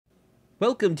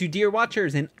Welcome to Dear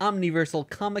Watchers, an omniversal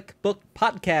comic book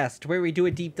podcast where we do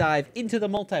a deep dive into the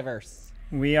multiverse.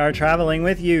 We are traveling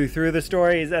with you through the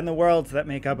stories and the worlds that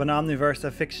make up an omniverse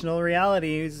of fictional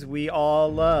realities we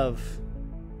all love.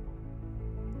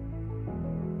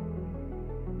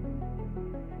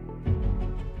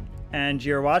 And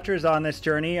your watchers on this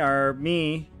journey are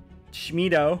me,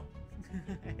 Schmido.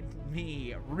 And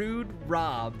me, Rude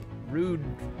Rob. Rude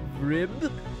Rib?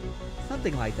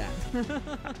 Something like that.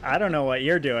 I don't know what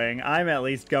you're doing. I'm at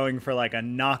least going for like a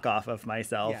knockoff of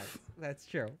myself. Yes, that's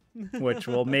true. Which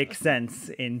will make sense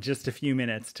in just a few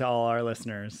minutes to all our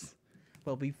listeners.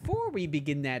 Well, before we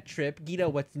begin that trip, Guido,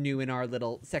 what's new in our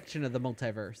little section of the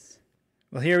multiverse?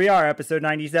 Well, here we are, episode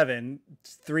 97,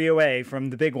 3 away from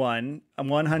the big one,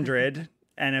 100,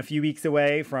 and a few weeks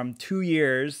away from 2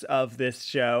 years of this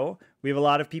show. We have a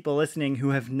lot of people listening who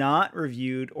have not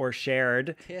reviewed or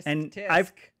shared.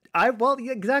 Tisk.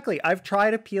 Exactly. I've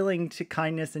tried appealing to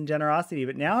kindness and generosity,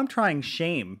 but now I'm trying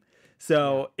shame.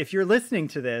 So if you're listening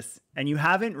to this and you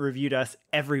haven't reviewed us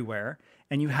everywhere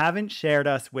and you haven't shared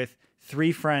us with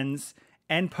 3 friends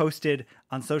and posted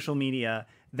on social media,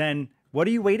 then what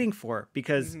are you waiting for?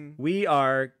 Because we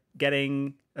are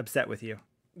getting upset with you.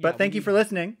 But thank you for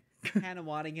listening. Hannah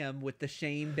Waddingham with the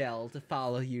shame bell to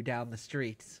follow you down the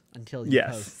streets until you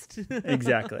post.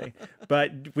 Exactly.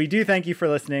 But we do thank you for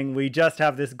listening. We just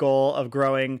have this goal of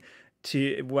growing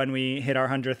to when we hit our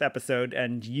 100th episode,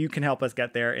 and you can help us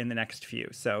get there in the next few.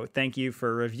 So thank you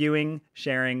for reviewing,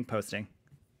 sharing, posting.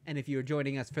 And if you're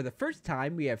joining us for the first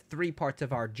time, we have 3 parts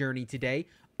of our journey today.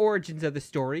 Origins of the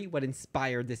story, what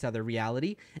inspired this other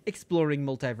reality, exploring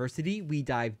multiversity, we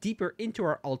dive deeper into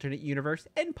our alternate universe,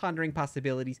 and pondering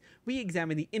possibilities, we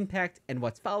examine the impact and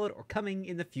what's followed or coming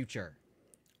in the future.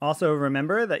 Also,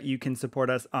 remember that you can support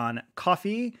us on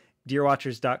Coffee,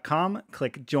 dearwatchers.com.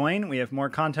 Click join. We have more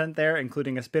content there,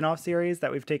 including a spin-off series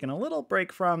that we've taken a little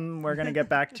break from. We're going to get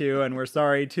back to, and we're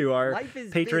sorry to our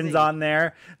patrons busy on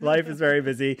there. Life is very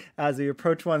busy as we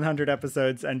approach 100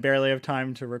 episodes and barely have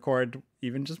time to record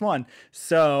even just one.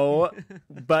 So,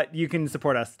 but you can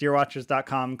support us.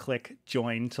 Dearwatchers.com. Click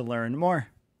join to learn more.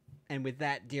 And with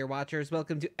that, dear watchers,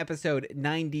 welcome to episode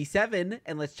 97,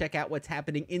 and let's check out what's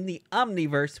happening in the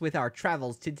Omniverse with our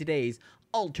travels to today's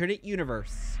alternate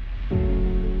universe.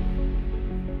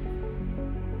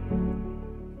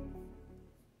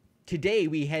 Today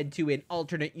we head to an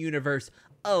alternate universe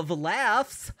of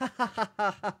laughs.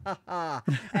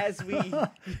 As we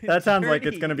That sounds like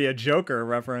it's going to be a Joker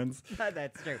reference.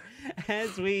 That's true.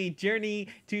 As we journey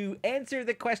to answer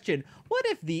the question, what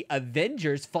if the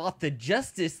Avengers fought the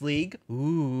Justice League?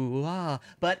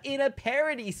 But in a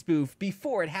parody spoof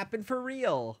before it happened for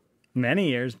real. Many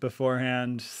years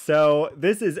beforehand. So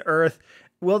this is Earth.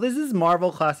 Well, this is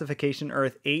Marvel classification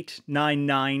Earth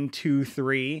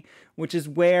 89923, which is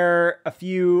where a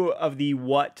few of the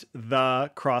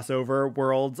crossover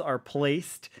worlds are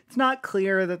placed. It's not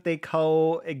clear that they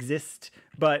coexist,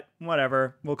 but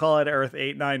whatever. We'll call it Earth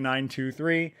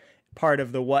 89923, part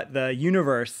of the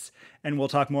universe, and we'll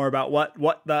talk more about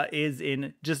what the is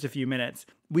in just a few minutes.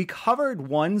 We covered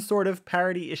one sort of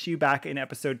parody issue back in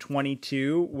episode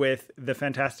 22 with the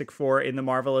Fantastic Four in the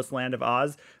Marvelous Land of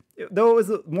Oz. Though it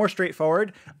was more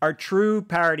straightforward, our true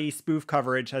parody spoof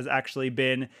coverage has actually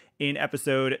been in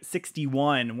episode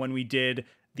 61 when we did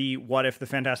the What If the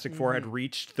Fantastic Four had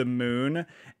reached the moon.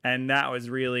 And that was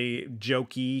really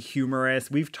jokey,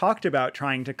 humorous. We've talked about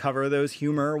trying to cover those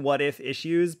humor what if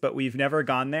issues, but we've never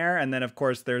gone there. And then, of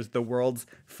course, there's the world's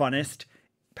funnest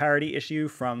parody issue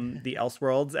from the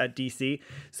Elseworlds at DC.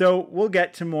 So we'll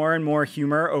get to more and more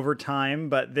humor over time,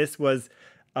 but this was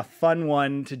a fun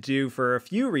one to do for a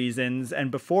few reasons.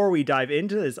 And before we dive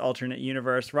into this alternate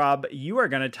universe, Rob, you are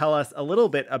going to tell us a little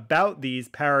bit about these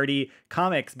parody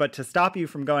comics, but to stop you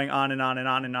from going on and on and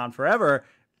on and on forever,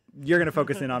 you're going to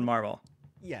focus in on Marvel.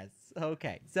 Yes.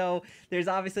 Okay. So there's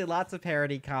obviously lots of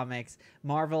parody comics.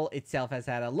 Marvel itself has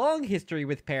had a long history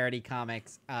with parody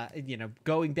comics.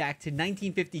 Going back to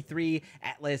 1953,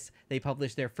 Atlas, they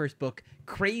published their first book,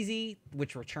 Crazy,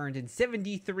 which returned in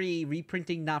 73,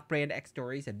 reprinting Not Brand Echh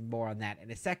stories, and more on that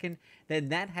in a second. Then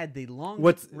that had the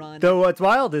longest run. Though what's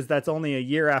wild is that's only a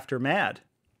year after Mad.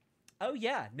 Oh,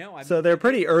 yeah. No, so they're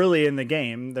pretty early in the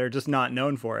game. They're just not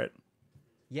known for it.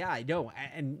 Yeah, I know.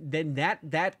 And then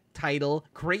that title,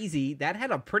 Crazy, that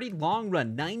had a pretty long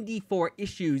run, 94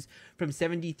 issues from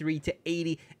 73 to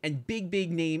 80, and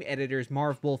big name editors,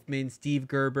 Marv Wolfman, Steve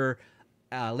Gerber,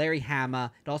 Larry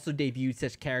Hama. It also debuted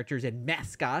such characters and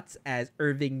mascots as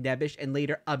Irving Nebish and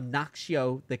later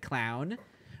Obnoxio the Clown.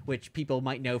 which people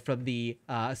might know from the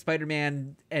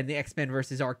Spider-Man and the X-Men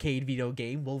versus Arcade video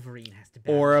game. Wolverine has to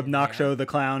battle Or in there. Obnoxio the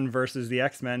Clown versus the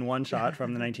X-Men one-shot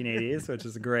from the 1980s, which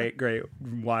is a great,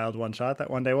 wild one-shot that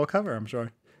one day we'll cover, I'm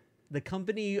sure. The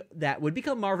company that would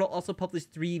become Marvel also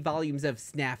published 3 volumes of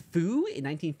Snafu in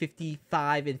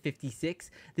 1955 and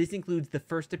 56. This includes the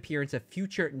first appearance of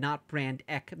future Not Brand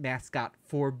Echh mascot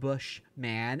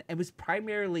Superbman, and was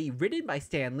primarily written by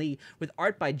Stan Lee with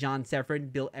art by John Severin,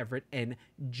 Bill Everett, and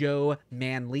Joe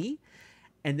Manley.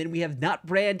 And then we have Not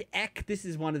Brand Echh. This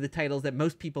is one of the titles that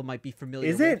most people might be familiar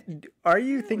with. Is it? Are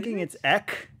you thinking it's Echh?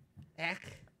 Echh?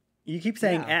 You keep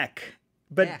saying Yeah. Echh.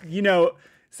 But,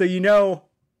 Echh.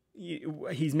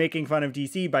 He's making fun of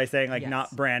DC by saying like Yes.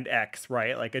 Not Brand X,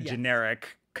 right? Like a Yes.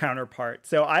 generic counterpart.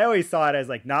 So I always saw it as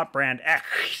like Not Brand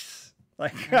X.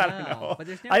 Like, I don't know. But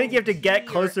there's no I think you have to T get or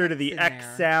closer to X the in X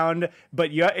there. sound,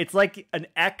 but it's like an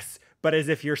X, but as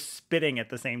if you're spitting at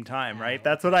the same time, right? Oh,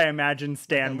 That's what I imagine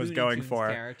Stan A was Looney going Tunes for.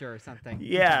 character or something.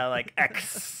 Yeah, like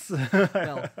X.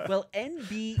 Well,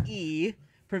 NBE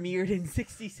premiered in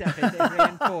 1967 and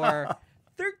ran for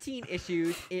 13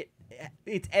 issues.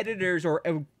 Its editors or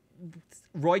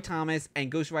Roy Thomas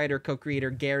and ghostwriter co-creator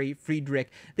Gary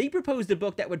Friedrich, they proposed a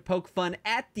book that would poke fun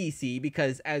at DC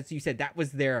because, as you said, that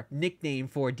was their nickname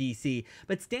for DC.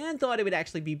 But Stan thought it would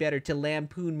actually be better to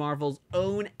lampoon Marvel's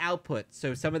own output.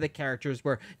 So some of the characters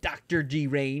were Dr.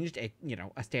 Deranged, a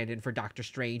stand-in for Doctor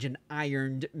Strange, and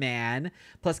Iron Man,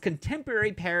 plus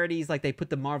contemporary parodies like they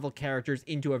put the Marvel characters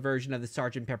into a version of the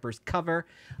Sgt. Pepper's cover.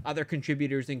 Other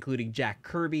contributors including Jack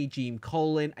Kirby, Gene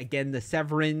Colan, again the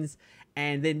Severins,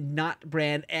 and then Not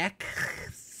Brand Echh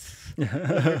would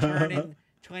return in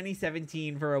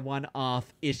 2017 for a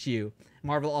one-off issue.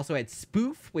 Marvel also had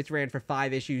Spoof, which ran for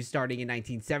 5 issues starting in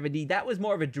 1970. That was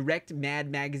more of a direct Mad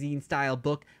Magazine style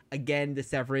book. Again, the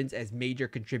Severins as major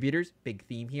contributors. Big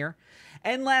theme here.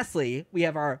 And lastly, we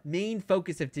have our main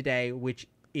focus of today, which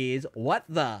is What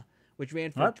The, which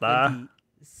ran for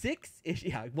 26 issues.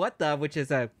 Yeah, What The, which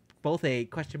is both a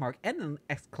question mark and an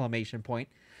exclamation point.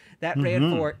 That ran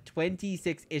for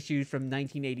 26 issues from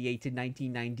 1988 to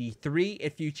 1993.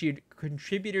 It featured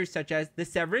contributors such as the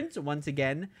Severins. Once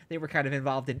again, they were kind of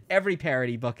involved in every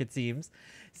parody book, it seems.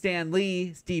 Stan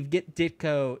Lee, Steve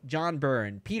Ditko, John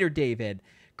Byrne, Peter David,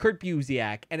 Kurt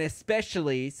Busiek, and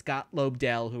especially Scott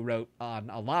Lobdell, who wrote on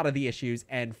a lot of the issues,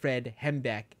 and Fred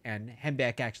Hembeck. And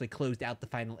Hembeck actually closed out the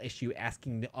final issue,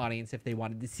 asking the audience if they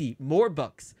wanted to see more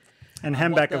books. And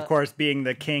Hembeck, of course, being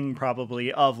the king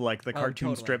probably of like the cartoon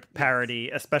totally. strip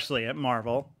parody, especially at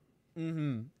Marvel.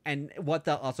 And What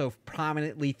The also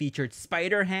prominently featured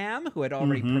Spider-Ham, who had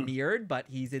already premiered, but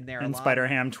he's in there a And lot.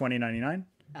 Spider-Ham 2099.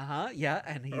 Yeah.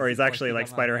 And Or he's of course actually like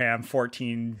become Spider-Ham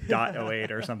 14.08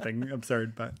 or something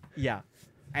absurd, but Yeah.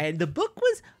 And the book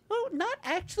was, not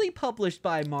actually published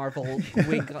by Marvel,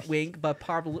 wink, wink, but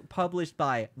published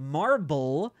by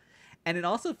Marvel. And it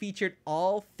also featured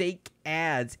all fake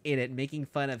ads in it, making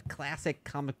fun of classic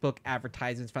comic book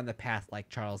advertisements from the past, like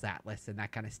Charles Atlas and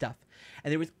that kind of stuff.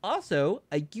 And there was also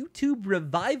a YouTube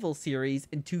revival series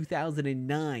in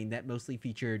 2009 that mostly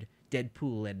featured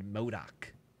Deadpool and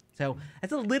MODOK. So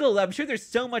that's a little, I'm sure there's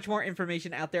so much more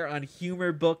information out there on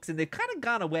humor books, and they've kind of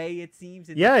gone away, it seems.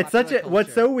 In yeah, the it's such a, popular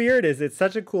what's culture. so weird is it's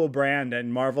such a cool brand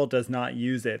and Marvel does not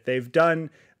use it. They've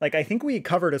done, like, I think we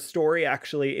covered a story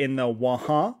actually in the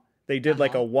Wah-huh. They did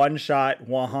like a one-shot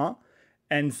Wah-huh.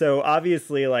 And so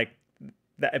obviously like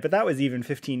that, but that was even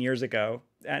 15 years ago.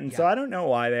 And so I don't know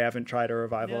why they haven't tried a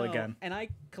revival again. And I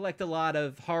collect a lot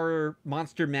of horror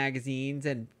monster magazines,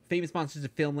 and Famous Monsters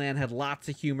of Filmland had lots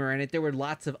of humor in it. There were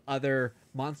lots of other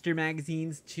monster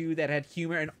magazines too that had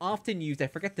humor and often used, I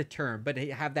forget the term, but they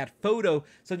have that photo.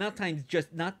 So not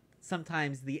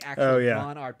sometimes the actual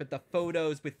drawn art, but the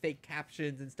photos with fake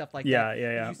captions and stuff like that.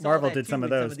 Yeah. You saw Marvel that did some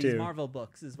with of those these too. Marvel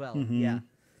books as well. Yeah.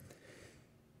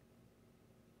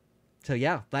 So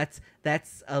yeah, that's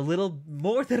a little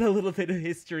more than a little bit of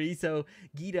history. So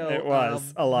Guido, it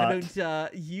was a lot. Why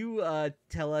don't you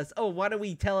tell us? Oh, why don't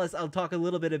we tell us? I'll talk a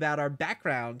little bit about our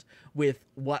background with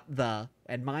What The,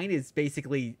 and mine is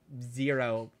basically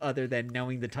zero, other than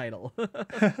knowing the title.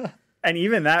 And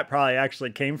even that probably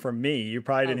actually came from me. You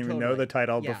probably didn't even know the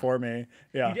title before me.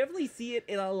 Yeah. You definitely see it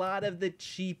in a lot of the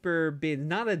cheaper bins,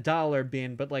 not a dollar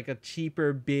bin, but like a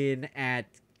cheaper bin at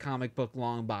comic book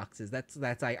long boxes. That's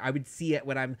I would see it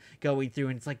when I'm going through,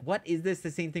 and it's like, what is this? The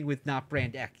same thing with Not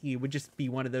Brand Echh. It would just be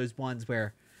one of those ones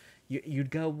where you'd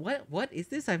go, what is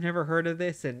this? I've never heard of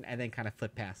this, and then kind of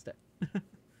flip past it.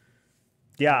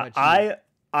 Yeah,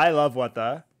 I love What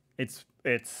The. It's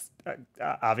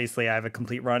obviously I have a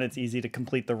complete run. It's easy to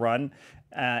complete the run.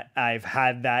 I've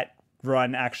had that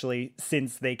run actually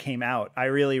since they came out. I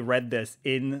really read this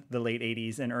in the late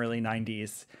 80s and early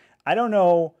 90s. I don't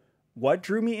know what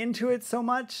drew me into it so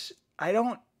much. I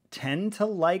don't tend to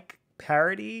like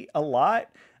parody a lot.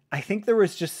 I think there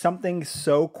was just something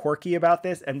so quirky about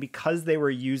this, and because they were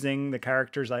using the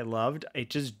characters I loved, it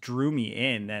just drew me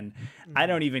in. And I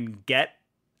don't even get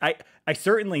I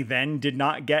certainly then did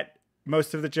not get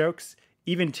most of the jokes.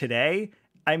 Even today,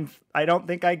 I don't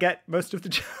think I get most of the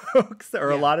jokes or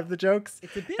a lot of the jokes.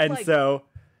 It's a bit and like so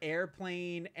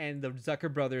Airplane and the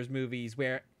Zucker Brothers movies,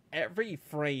 where every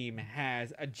frame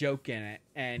has a joke in it,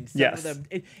 and some of them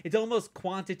it's almost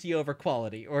quantity over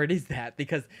quality, or it is that,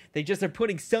 because they just are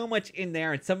putting so much in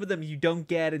there, and some of them you don't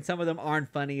get, and some of them aren't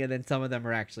funny, and then some of them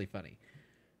are actually funny.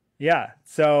 Yeah,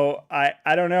 so I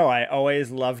don't know. I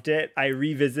always loved it. I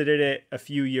revisited it a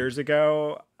few years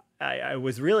ago. I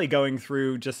was really going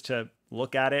through just to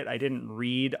look at it. I didn't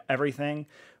read everything,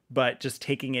 but just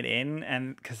taking it in,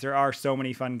 and because there are so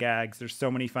many fun gags, there's so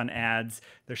many fun ads,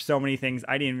 there's so many things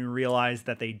I didn't even realize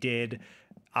that they did.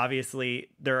 Obviously,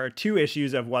 there are 2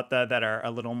 issues of What The that are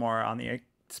a little more on the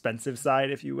expensive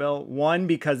side, if you will. One,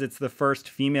 because it's the first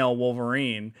female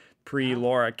Wolverine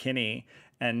pre-Laura Kinney,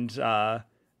 and I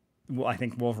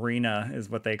think Wolverina is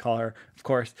what they call her, of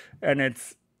course, and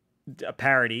it's a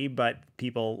parody, but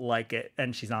people like it,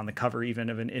 and she's on the cover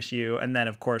even of an issue. And then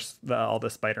of course all the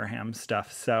Spider-Ham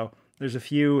stuff. So there's a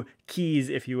few keys,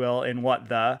 if you will, in What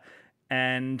The,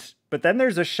 but then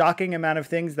there's a shocking amount of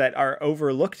things that are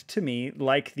overlooked to me,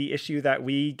 like the issue that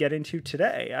we get into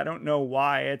today. I don't know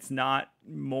why it's not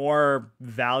more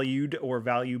valued or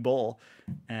valuable,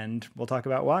 and we'll talk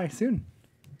about why soon.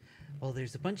 Well,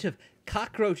 there's a bunch of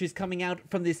cockroaches coming out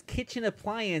from this kitchen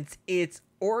appliance. It's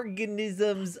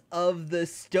organisms of the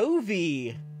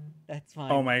stovey. That's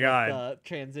fine. Oh my God.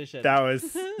 Transition. That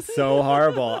was so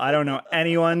horrible. I don't know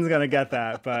anyone's going to get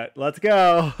that, but let's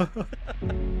go.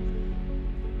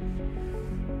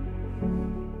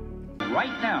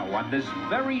 Right now on this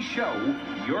very show,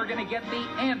 you're going to get the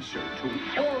answer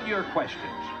to all your questions.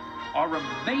 Our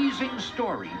amazing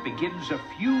story begins a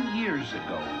few years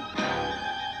ago.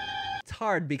 It's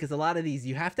hard because a lot of these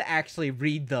you have to actually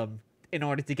read them in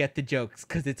order to get the jokes,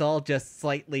 because it's all just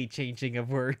slightly changing of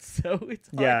words, so it's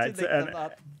hard to make them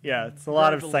up. Yeah, it's a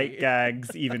lot of verbally. sight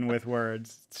gags, even with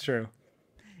words. It's true.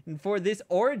 And for this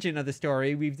origin of the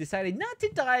story, we've decided not to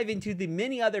dive into the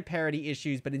many other parody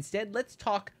issues, but instead let's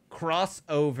talk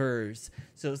crossovers.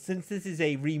 So since this is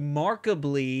a full-on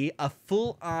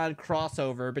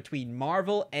crossover between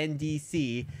Marvel and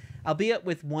DC, albeit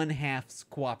with one half's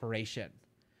cooperation.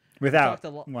 Without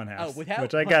one half,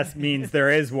 which I guess means there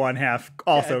is one half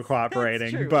also cooperating,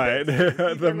 true. but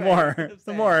the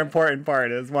more important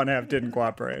part is one half didn't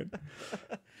cooperate.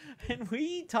 And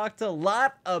we talked a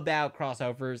lot about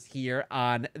crossovers here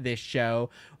on this show,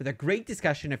 with a great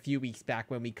discussion a few weeks back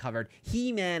when we covered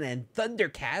He-Man and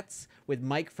Thundercats with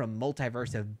Mike from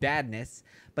Multiverse of Badness.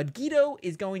 But Guido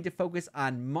is going to focus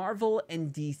on Marvel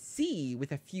and DC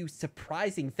with a few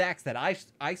surprising facts that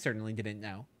I certainly didn't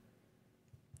know.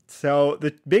 So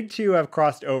the big 2 have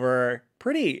crossed over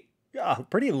pretty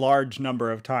large number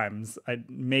of times.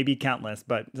 Maybe countless,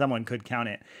 but someone could count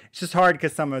it. It's just hard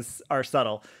because some are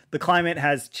subtle. The climate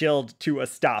has chilled to a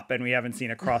stop, and we haven't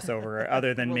seen a crossover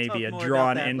other than maybe a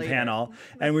drawn-in panel.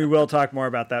 And we will talk more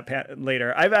about that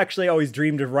later. I've actually always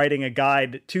dreamed of writing a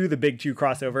guide to the big 2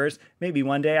 crossovers. Maybe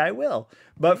one day I will.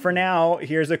 But for now,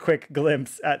 here's a quick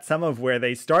glimpse at some of where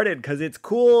they started, because it's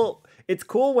cool. It's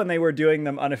cool when they were doing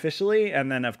them unofficially, and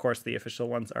then, of course, the official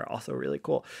ones are also really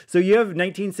cool. So you have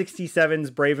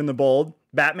 1967's Brave and the Bold.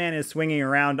 Batman is swinging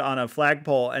around on a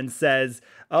flagpole and says,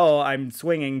 "Oh, I'm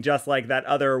swinging just like that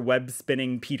other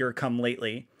web-spinning Peter come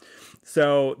lately."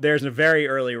 So there's a very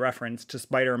early reference to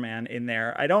Spider-Man in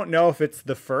there. I don't know if it's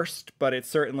the first, but it's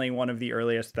certainly one of the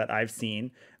earliest that I've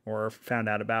seen or found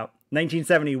out about.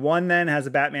 1971 then has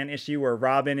a Batman issue where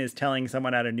Robin is telling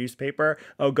someone at a newspaper,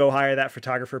 "Oh, go hire that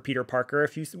photographer Peter Parker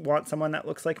if you want someone that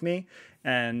looks like me."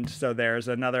 And so there's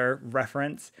another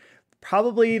reference.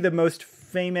 Probably the most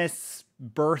famous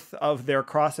birth of their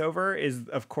crossover is,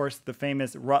 of course, the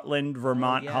famous Rutland,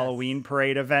 Vermont Halloween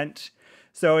parade event.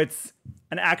 So it's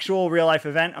an actual real life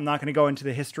event. I'm not going to go into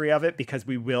the history of it because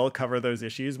we will cover those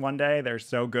issues one day. They're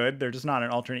so good. They're just not an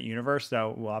alternate universe,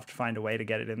 so we'll have to find a way to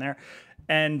get it in there.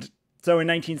 And so in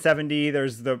 1970,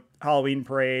 there's the Halloween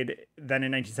parade. Then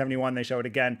in 1971, they show it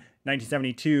again.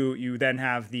 1972, you then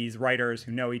have these writers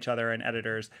who know each other and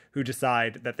editors who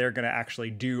decide that they're going to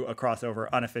actually do a crossover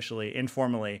unofficially,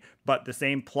 informally. But the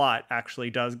same plot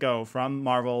actually does go from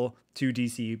Marvel to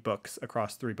DC books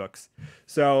across 3 books.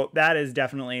 So that is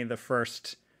definitely the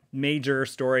first major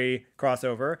story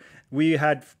crossover. We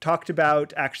had talked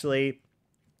about, actually,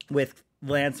 with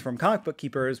Lance from Comic Book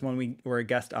Keepers, when we were a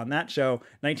guest on that show,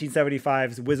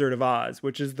 1975's Wizard of Oz,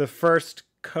 which is the first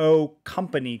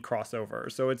co-company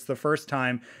crossover. So it's the first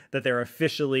time that they're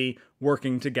officially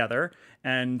working together.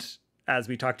 And as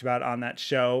we talked about on that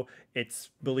show, it's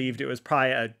believed it was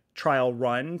probably a trial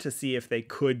run to see if they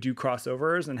could do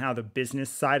crossovers and how the business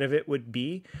side of it would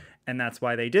be. And that's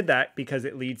why they did that, because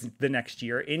it leads the next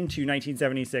year into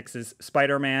 1976's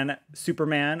Spider-Man,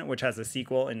 Superman, which has a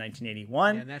sequel in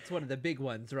 1981. Yeah, and that's one of the big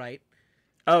ones, right?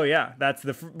 Oh yeah, it's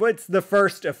the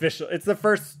first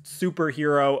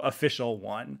superhero official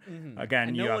one. Mm-hmm. Again,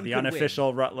 and you no have the unofficial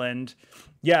win. Rutland.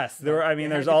 Yes,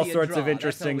 there's all sorts of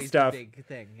interesting stuff. Big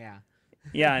thing, yeah.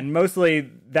 Yeah, and mostly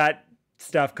that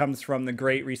stuff comes from the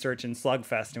great research in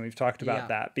Slugfest, and we've talked about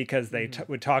that, because they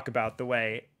would talk about the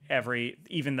way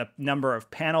even the number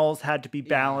of panels had to be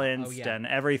balanced, and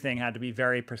everything had to be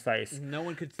very precise. No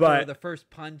one could throw the first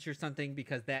punch or something,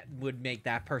 because that would make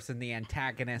that person the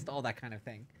antagonist, all that kind of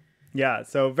thing. Yeah,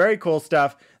 so very cool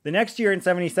stuff. The next year in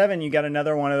 77, you get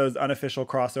another one of those unofficial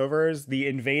crossovers. The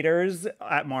Invaders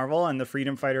at Marvel and the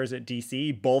Freedom Fighters at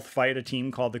DC both fight a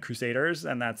team called the Crusaders,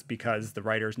 and that's because the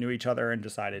writers knew each other and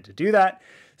decided to do that.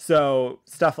 So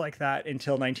stuff like that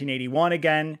until 1981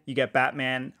 again. You get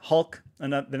Batman, Hulk, the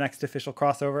next official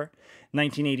crossover.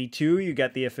 1982, you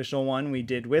get the official one we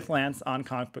did with Lance on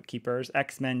Comic Book Keepers,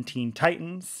 X-Men Teen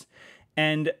Titans.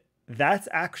 And that's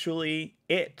actually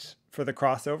it for the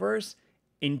crossovers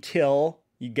until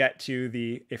you get to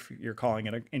the, if you're calling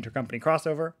it an intercompany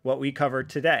crossover, what we covered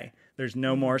today. There's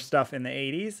no more stuff in the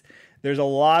 80s. There's a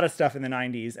lot of stuff in the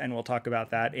 90s, and we'll talk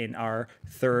about that in our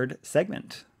third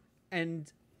segment.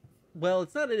 And, well,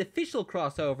 it's not an official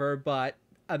crossover, but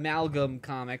Amalgam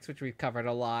Comics, which we've covered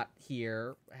a lot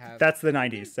here. That's the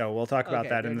 90s, so we'll talk about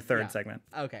that in the third segment.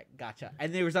 Okay, gotcha.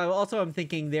 And there was also, I'm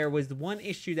thinking, there was one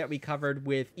issue that we covered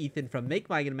with Ethan from Make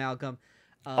My Amalgam.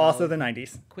 Also the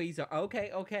 90s. Quasar.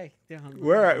 Okay.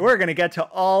 We're going to get to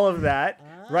all of that.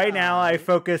 Right now, I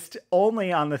focused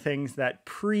only on the things that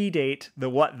predate the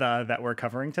that we're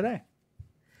covering today.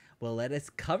 Well, let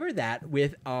us cover that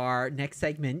with our next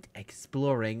segment,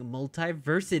 Exploring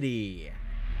Multiversity.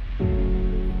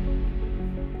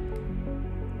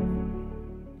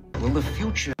 Will the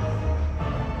future...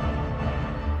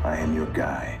 I am your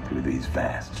guide through these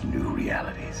vast new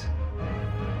realities.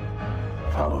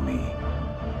 Follow me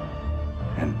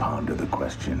and ponder the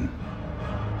question,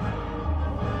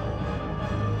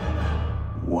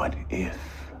 what if?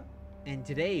 And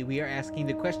today we are asking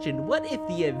the question, what if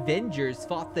the Avengers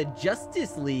fought the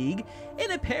Justice League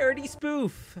in a parody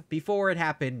spoof before it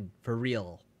happened for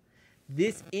real?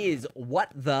 This is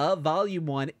What the Volume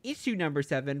 1, Issue number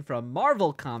 7 from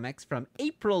Marvel Comics from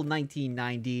April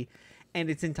 1990, and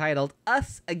it's entitled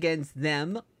Us Against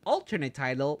Them, alternate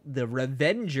title, The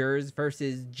Revengers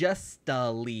versus Justa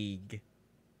League.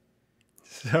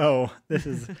 So this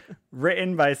is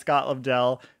written by Scott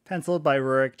Lobdell, penciled by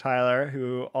Rurik Tyler,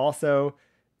 who also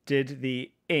did the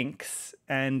inks,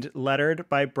 and lettered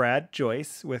by Brad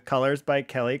Joyce, with colors by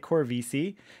Kelly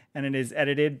Corvisi, and it is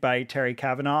edited by Terry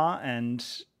Kavanagh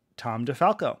and Tom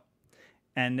DeFalco.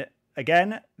 And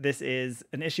again, this is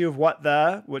an issue of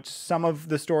which some of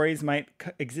the stories might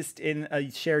exist in a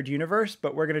shared universe,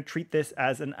 but we're going to treat this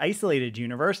as an isolated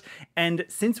universe. And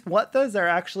since are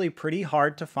actually pretty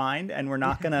hard to find, and we're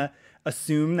not going to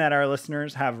assume that our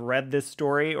listeners have read this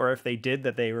story, or if they did,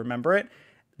 that they remember it,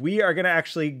 we are going to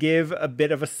actually give a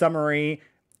bit of a summary.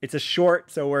 It's a short,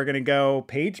 so we're going to go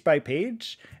page by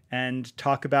page and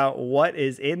talk about what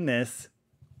is in this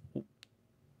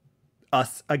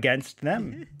Us Against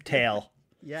Them tale.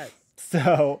 Yes.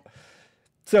 So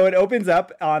it opens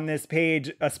up on this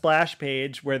page, a splash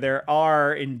page, where there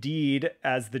are indeed,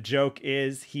 as the joke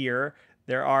is here,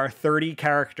 there are 30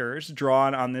 characters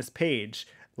drawn on this page.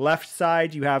 Left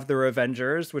side, you have the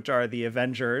Revengers, which are the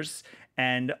Avengers,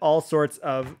 and all sorts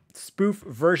of spoof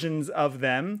versions of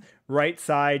them. Right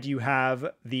side, you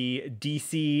have the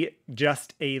DC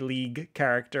Just a League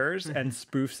characters and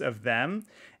spoofs of them.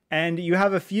 And you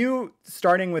have a few,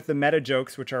 starting with the meta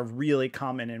jokes, which are really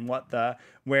common in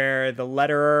where the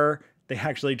letterer, they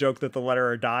actually joke that the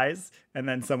letterer dies, and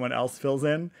then someone else fills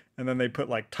in, and then they put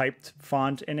like typed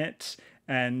font in it.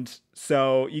 And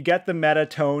so you get the meta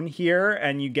tone here,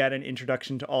 and you get an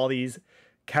introduction to all these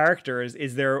characters.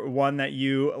 Is there one that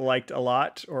you liked a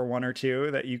lot, or one or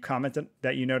two that you commented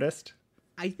that you noticed?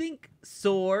 I think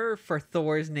Sor for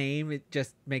Thor's name, it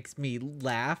just makes me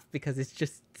laugh because it's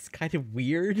kind of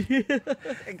weird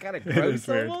and kind of gross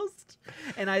almost.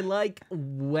 And I like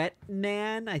Wet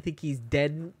Man. I think he's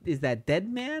dead. Is that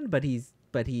Dead Man? But he's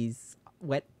but he's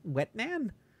wet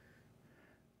man.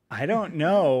 I don't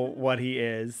know what he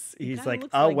is. He's like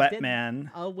a wet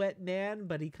man. A wet man,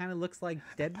 but he kind of looks like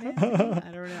dead man.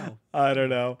 I don't know. I don't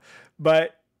know.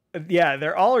 But yeah,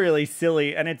 they're all really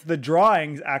silly. And it's the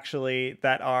drawings actually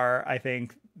that are, I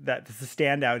think, that's the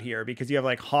standout here, because you have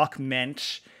like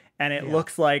Hawk-mensch, and it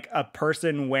looks like a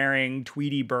person wearing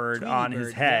Tweety Bird on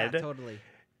his head. Yeah, totally.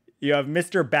 You have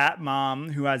Mr.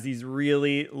 Batmom, who has these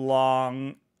really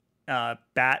long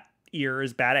bat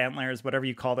ears, bat antlers, whatever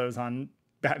you call those on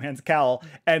Batman's cowl,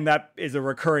 and that is a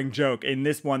recurring joke. In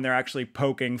this one, they're actually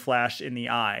poking Flash in the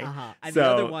eye. And the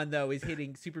other one, though, is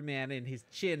hitting Superman in his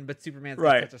chin, but Superman's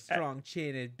got such a strong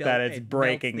chin that it's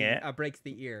breaking breaks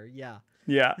the ear. Yeah.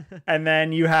 Yeah. And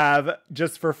then you have,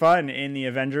 just for fun, in the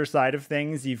Avengers side of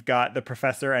things, you've got the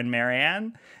Professor and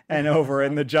Marianne. And over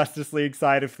in the Justice League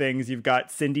side of things, you've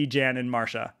got Cindy, Jan, and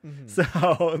Marsha.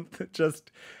 So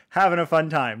just having a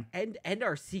fun time. And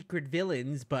our secret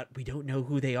villains, but we don't know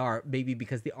who they are. Maybe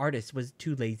because the artist was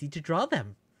too lazy to draw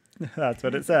them. That's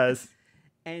what it says.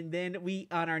 And then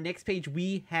on our next page,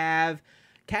 we have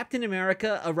Captain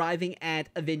America arriving at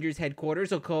Avengers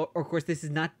headquarters. Of course, this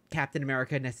is not Captain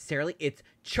America necessarily. It's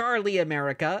Charlie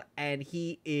America, and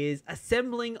he is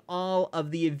assembling all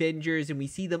of the Avengers, and we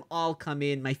see them all come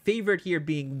in. My favorite here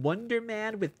being Wonder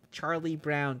Man with Charlie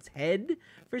Brown's head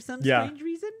for some strange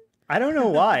reason. I don't know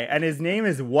why. And his name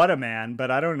is What a Man,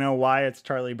 but I don't know why it's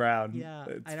Charlie Brown. Yeah,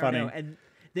 it's I don't funny. know. And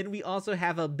then we also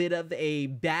have a bit of a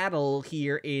battle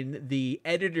here in the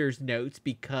editor's notes,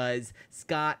 because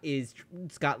Scott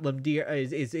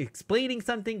Lobdell is explaining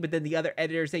something, but then the other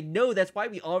editor is saying, no, that's why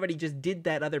we already just did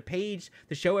that other page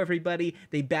to show everybody.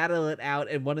 They battle it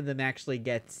out, and one of them actually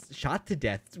gets shot to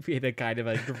death in a kind of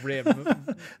a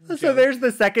grim So there's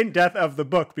the second death of the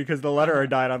book, because the letterer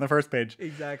died on the first page.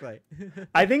 Exactly.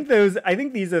 I think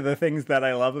these are the things that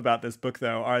I love about this book,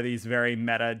 though, are these very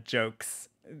meta jokes.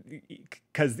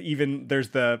 Because even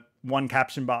there's the one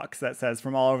caption box that says,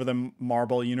 from all over the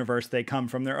Marvel universe, they come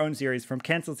from their own series, from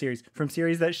canceled series, from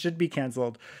series that should be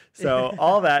canceled. So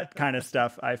all that kind of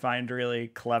stuff I find really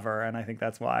clever, and I think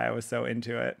that's why I was so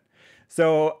into it.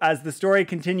 So as the story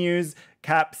continues,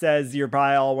 Cap says, you're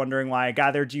probably all wondering why I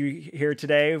gathered you here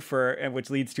today, which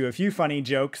leads to a few funny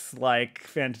jokes, like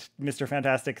Mr.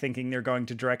 Fantastic thinking they're going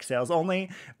to direct sales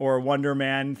only, or Wonder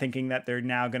Man thinking that they're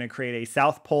now going to create a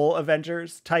South Pole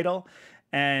Avengers title,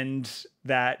 and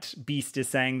that Beast is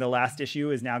saying the last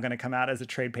issue is now going to come out as a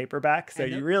trade paperback. So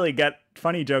you really get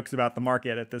funny jokes about the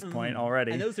market at this point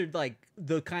already. And those are like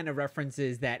the kind of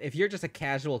references that if you're just a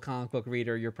casual comic book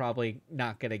reader, you're probably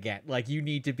not going to get. Like, you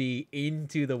need to be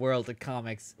into the world of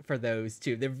comics for those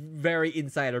too. They're very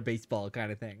insider baseball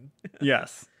kind of thing.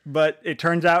 Yes. But it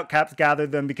turns out Cap's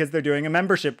gathered them because they're doing a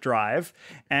membership drive,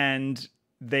 and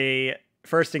they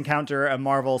first encounter a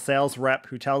Marvel sales rep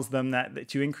who tells them that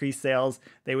to increase sales,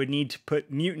 they would need to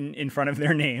put mutant in front of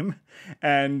their name.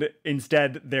 And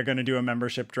instead, they're going to do a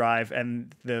membership drive.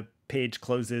 And the page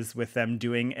closes with them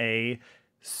doing a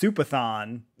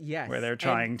soupathon, where they're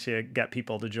trying to get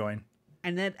people to join.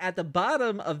 And then at the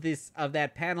bottom of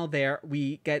that panel there,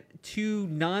 we get two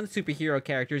non-superhero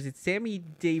characters. It's Sammy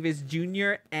Davis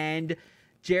Jr. and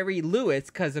Jerry Lewis,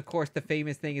 because of course the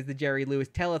famous thing is the Jerry Lewis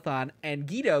telethon. And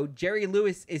Guido, Jerry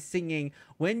Lewis is singing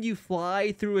 "When You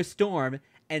Fly Through a Storm,"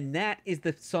 and that is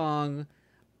the song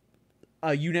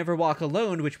 "You Never Walk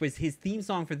Alone," which was his theme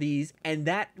song for these. And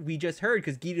that we just heard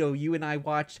because Guido, you and I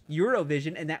watched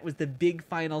Eurovision, and that was the big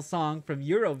final song from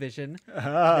Eurovision.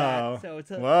 So it's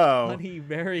a funny,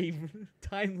 very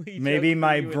timely joke. Maybe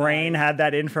my brain had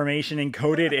that information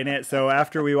encoded in it, so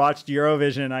after we watched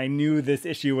Eurovision, I knew this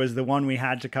issue was the one we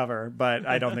had to cover, but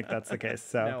I don't think that's the case.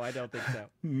 So no, I don't think so.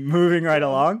 Moving right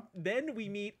along. Then we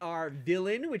meet our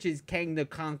villain, which is Kang the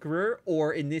Conqueror,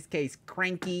 or in this case,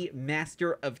 Kranky,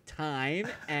 Master of Time.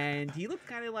 And he looks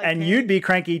kind of like And Kang. You'd be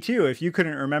cranky too if you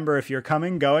couldn't remember if you're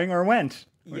coming, going, or went.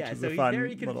 Yeah, so he's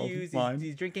very confused.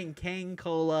 He's drinking Kang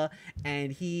Cola,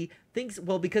 and he thinks,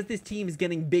 well, because this team is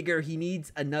getting bigger, he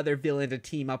needs another villain to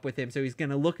team up with him. So he's going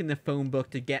to look in the phone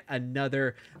book to get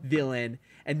another villain.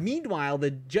 And meanwhile,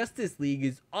 the Justice League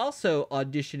is also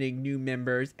auditioning new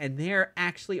members, and they're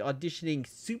actually auditioning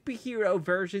superhero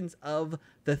versions of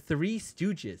the Three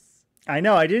Stooges. I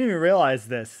know, I didn't even realize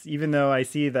this, even though I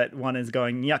see that one is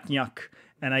going yuck yuck.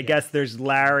 And I guess there's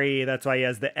Larry. That's why he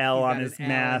has the L on his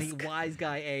mask. Wise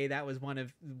Guy A. That was one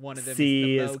of them.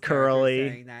 C is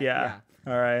Curly. Yeah.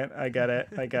 All right. I get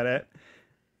it.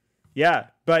 Yeah.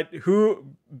 But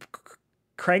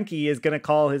Kranky is going to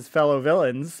call his fellow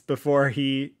villains before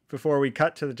we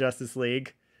cut to the Justice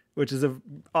League, which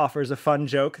offers a fun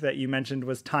joke that you mentioned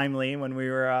was timely when we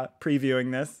were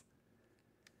previewing this.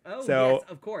 Oh, So, yes,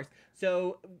 of course.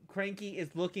 So Kranky is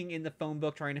looking in the phone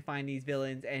book trying to find these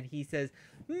villains, and he says,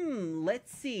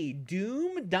 let's see.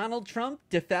 Doom, Donald Trump,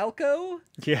 DeFalco?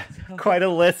 yeah, quite a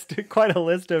list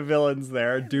of villains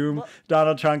there. Doom, Well,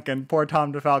 Donald Trump, and poor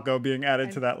Tom DeFalco being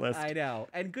added to that list. I know.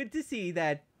 And good to see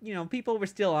that, people were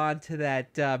still on to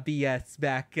that BS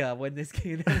back when this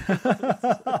came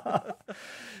out.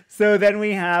 So then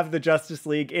we have the Justice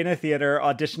League in a theater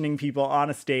auditioning people on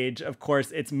a stage. Of course,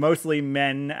 it's mostly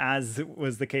men, as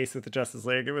was the case with the Justice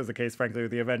League. It was the case, frankly,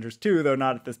 with the Avengers too, though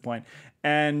not at this point.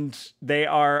 And they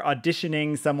are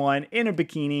auditioning someone in a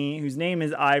bikini whose name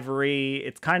is Ivory.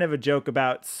 It's kind of a joke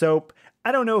about soap.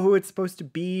 I don't know who it's supposed to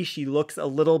be. She looks a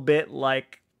little bit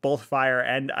like both fire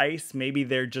and ice. Maybe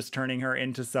they're just turning her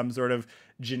into some sort of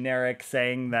generic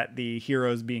saying that the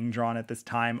heroes being drawn at this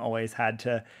time always had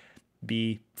to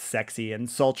be sexy and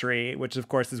sultry, which of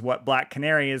course is what Black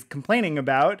Canary is complaining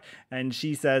about. And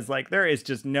she says, like, there is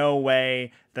just no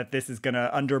way that this is going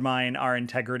to undermine our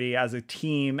integrity as a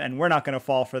team, and we're not going to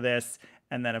fall for this.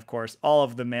 And then, of course, all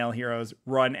of the male heroes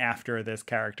run after this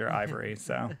character, Ivory.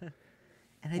 So, And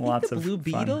I think lots the of Blue fun.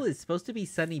 Beetle is supposed to be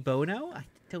Sonny Bono. I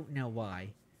don't know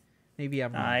why. Maybe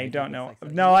I'm wrong. I Maybe don't it know. looks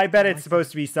like No, I bet Sonny- it's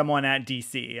supposed to be someone at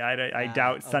DC. I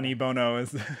doubt okay. Sonny Bono is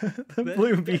the But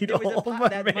Blue there Beetle, was a but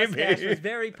that mustache was maybe.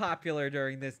 very popular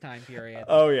during this time period.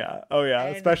 Oh yeah,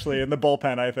 And- especially in the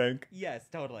bullpen, I think. Yes,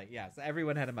 totally. Yes,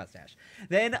 everyone had a mustache.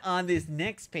 Then on this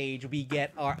next page, we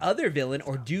get our other villain,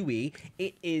 or Dewey.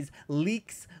 It is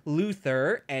Lex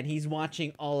Luthor, and he's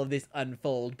watching all of this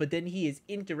unfold. But then he is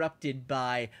interrupted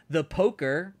by the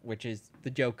Poker, which is the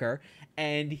Joker,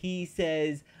 and he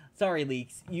says, "Sorry,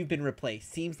 Leaks, you've been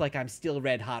replaced. Seems like I'm still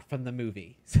red hot from the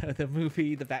movie." So the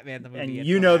movie, the Batman, the movie. And had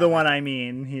you come know the out. one I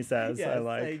mean, he says. Yes, I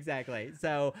like. exactly.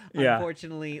 So Yeah.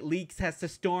 unfortunately, Leaks has to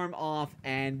storm off,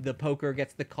 and the Poker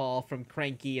gets the call from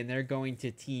Kranky, and they're going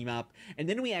to team up. And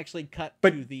then we actually cut to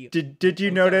But the. did you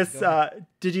Oh, sorry, notice? go ahead.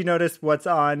 Did you notice what's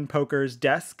on Poker's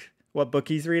desk? What book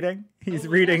he's reading? He's Oh my gosh, I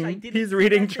reading. didn't He's see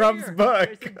reading that Trump's there.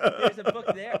 book. There's a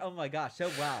book there. Oh my gosh! So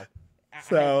wow. I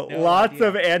So had no lots idea.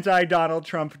 of anti-Donald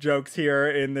Trump jokes here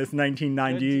in this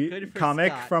 1990 Good for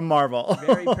comic Scott. from Marvel.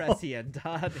 Very prescient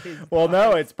on his Well,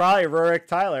 no, part. it's probably Rurik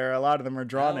Tyler. A lot of them are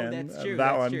drawn in. That's true. That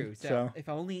That's one. true. So, So if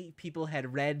only people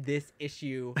had read this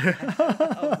issue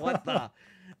of what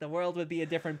the world would be a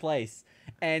different place.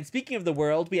 And speaking of the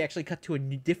world, we actually cut to a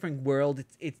different world.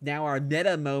 It's now our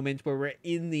meta moment where we're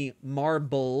in the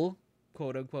Marble,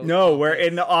 quote unquote. no, we're office.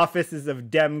 in the offices of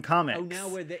Dem Comics. Oh, now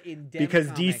we're in Dem because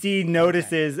Comics. DC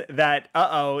notices that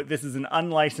this is an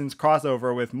unlicensed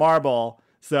crossover with Marvel,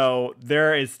 so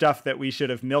there is stuff that we should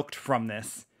have milked from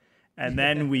this. And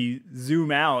then we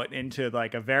zoom out into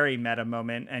like a very meta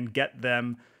moment and get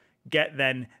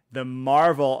then the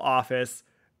Marvel office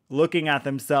looking at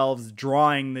themselves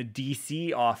drawing the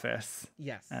DC office.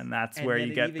 Yes. And that's And where then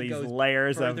you it get even these goes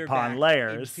layers further upon back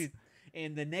layers.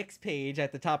 In the next page,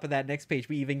 at the top of that next page,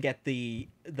 we even get the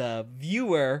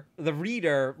viewer, the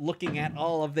reader, looking at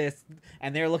all of this,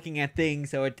 and they're looking at things,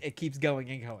 so it keeps going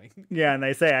and going. Yeah, and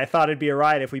they say, I thought it'd be a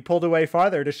riot if we pulled away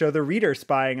farther to show the reader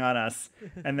spying on us.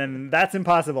 And then that's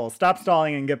impossible. Stop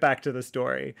stalling and get back to the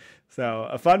story. So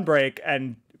a fun break.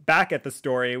 And back at the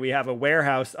story, we have a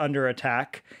warehouse under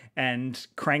attack, and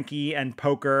Kranky and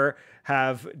Poker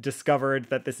have discovered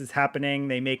that this is happening.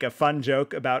 They make a fun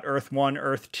joke about Earth 1,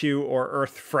 Earth 2, or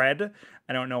Earth Fred.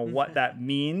 I don't know what that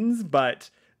means,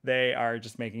 but they are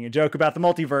just making a joke about the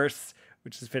multiverse,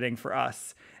 which is fitting for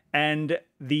us. And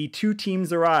the two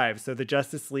teams arrive. So the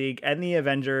Justice League and the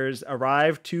Avengers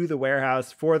arrive to the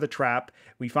warehouse for the trap.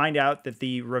 We find out that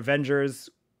the Revengers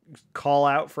call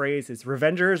out phrase is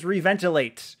Revengers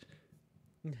reventilate.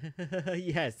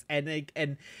 Yes,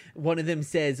 and one of them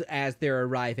says as they're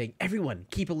arriving, "Everyone,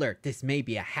 keep alert. This may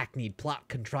be a hackneyed plot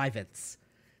contrivance."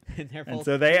 And they're both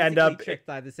so they end basically up tricked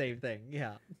by the same thing.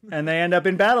 Yeah. And they end up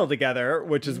in battle together,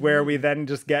 which is where we then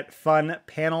just get fun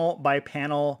panel by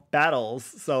panel battles.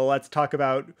 So let's talk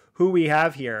about who we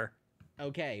have here.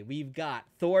 Okay, we've got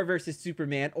Thor versus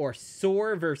Superman, or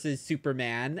Sor versus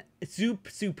Superman,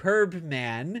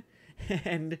 Superbman,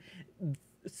 and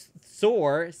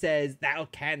Sor says, "Thou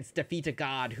canst defeat a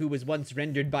god who was once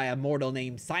rendered by a mortal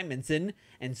named Simonson,"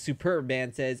 and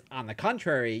Superbman says, "On the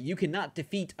contrary, you cannot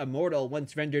defeat a mortal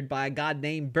once rendered by a god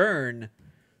named Byrne."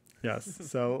 Yes,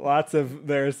 so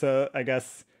I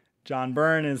guess John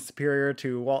Byrne is superior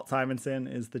to Walt Simonson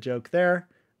is the joke there.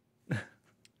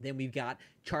 Then we've got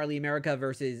Charlie America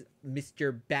versus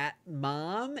Mr.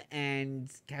 Batmom, and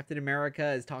Captain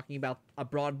America is talking about a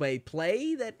Broadway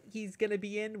play that he's going to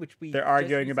be in, which They're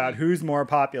arguing about who's more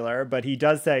popular, but he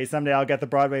does say, someday I'll get the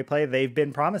Broadway play they've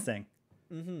been promising.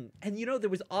 And there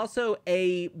was also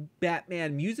a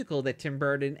Batman musical that Tim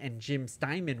Burton and Jim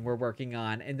Steinman were working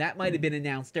on, and that might have been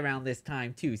announced around this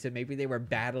time too. So maybe they were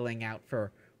battling out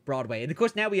for Broadway. And of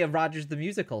course now we have Rogers the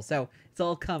Musical, so it's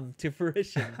all come to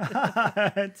fruition.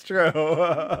 It's true.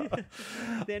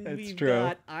 Then we've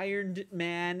got Iron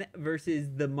Man versus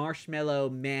the Marshmallow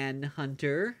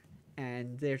Manhunter,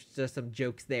 and there's just some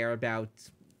jokes there about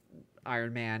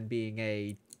Iron Man being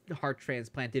a heart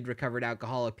transplanted recovered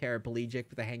alcoholic paraplegic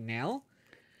with a hangnail.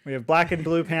 We have Black and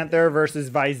Blue Panther versus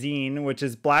Visine, which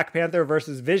is Black Panther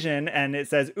versus Vision, and it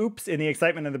says, oops, in the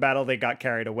excitement of the battle, they got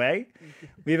carried away.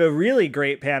 We have a really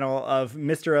great panel of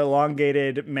Mr.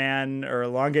 Elongated Man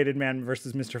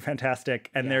versus Mr. Fantastic,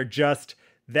 and they're just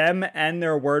them and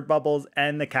their word bubbles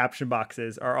and the caption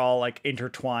boxes are all like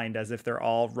intertwined as if they're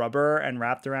all rubber and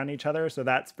wrapped around each other, so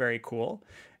that's very cool.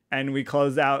 And we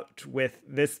close out with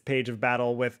this page of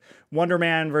battle with Wonder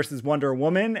Man versus Wonder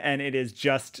Woman, and it is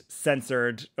just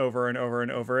censored over and over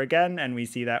and over again. And we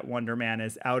see that Wonder Man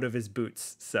is out of his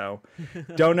boots. So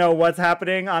don't know what's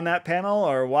happening on that panel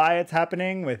or why it's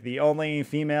happening with the only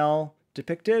female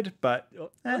depicted, but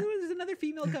there's another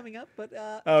female coming up, but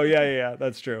oh yeah,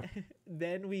 that's true.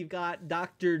 Then we've got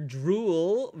Dr.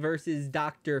 Drool versus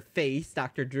Dr. Face,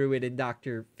 Dr. Druid and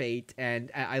Dr. Fate,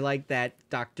 and I like that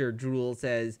Dr. Drool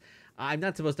says, I'm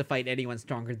not supposed to fight anyone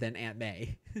stronger than Aunt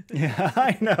May. Yeah,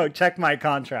 I know. Check my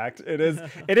contract. It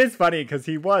is funny because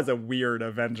he was a weird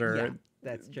Avenger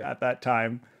that's true. At that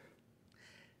time.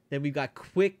 Then we've got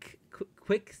Quicksilver.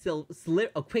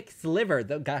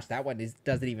 Gosh, that one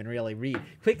doesn't even really read.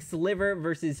 Quicksilver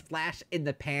versus Flash in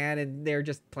the Pan, and they're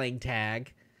just playing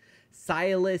tag.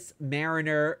 Silas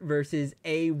Mariner versus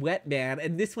a Wet Man,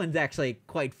 and this one's actually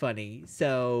quite funny.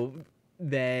 So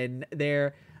then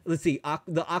let's see,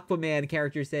 the Aquaman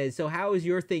character says, so how is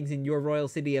your things in your royal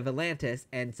city of Atlantis?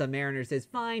 And some Mariner says,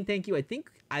 fine, thank you. I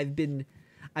think I've been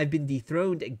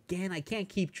dethroned again. I can't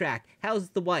keep track. How's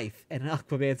the wife? And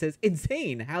Aquaman says,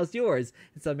 insane. How's yours?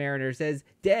 And some Mariner says,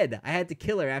 dead. I had to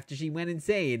kill her after she went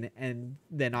insane. And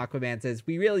then Aquaman says,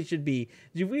 we really should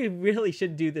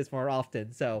do this more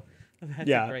often. So that's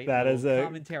a great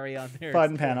commentary on their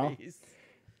fun panel.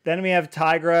 Then we have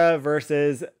Tigra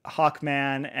versus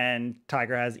Hawk-Man, and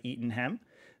Tigra has eaten him.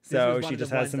 So she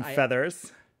just has some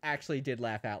feathers. Actually did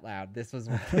laugh out loud. This was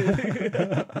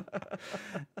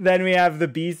Then we have the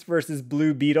Beast versus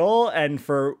Blue Beetle, and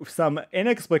for some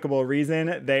inexplicable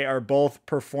reason they are both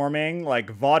performing like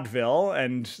vaudeville,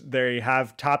 and they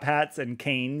have top hats and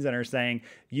canes and are saying,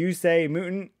 you say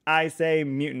mutant, I say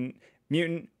mutant,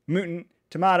 mutant, mutant,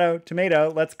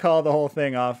 tomato, let's call the whole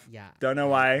thing off. Don't know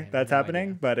why that's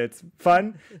happening, but it's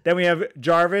fun. Then we have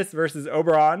Jarvis versus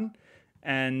Oberon,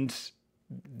 and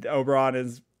Oberon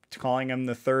is calling him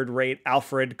the third-rate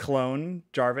Alfred clone,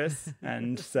 Jarvis.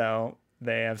 And so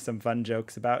they have some fun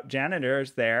jokes about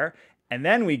janitors there. And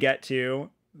then we get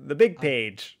to the big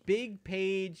page. Big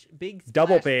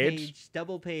double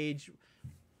page.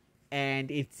 And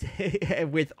it's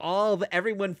with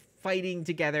everyone fighting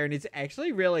together, and it's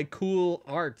actually really cool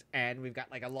art. And we've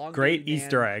got like a long great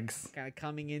Easter eggs kind of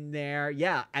coming in there.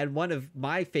 Yeah, and one of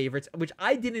my favorites, which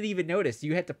I didn't even notice,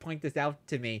 you had to point this out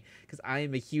to me because I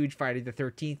am a huge Friday the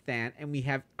 13th fan, and we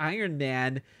have Iron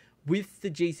Man with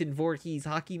the Jason Voorhees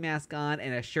hockey mask on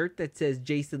and a shirt that says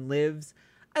Jason Lives.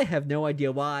 I have no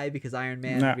idea why, because Iron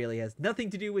Man really has nothing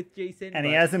to do with Jason. And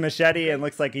he has a machete and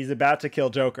looks like he's about to kill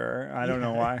Joker. I don't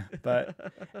know why.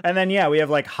 And then, we have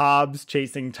like Hobbs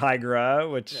chasing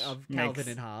Tigra, which of Calvin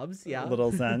and Hobbes. Yeah. A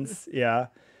little sense. Yeah.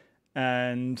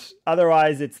 And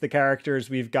otherwise, it's the characters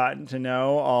we've gotten to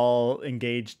know all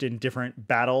engaged in different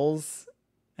battles.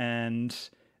 And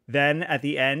then at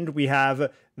the end, we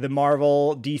have the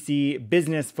Marvel DC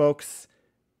business folks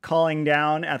calling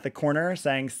down at the corner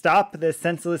saying, stop, this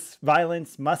senseless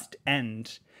violence must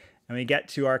end. And we get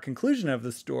to our conclusion of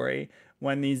the story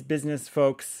when these business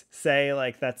folks say,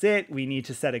 like, that's it, we need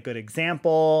to set a good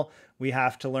example, we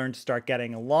have to learn to start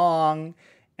getting along,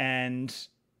 and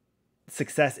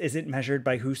success isn't measured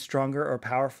by who's stronger or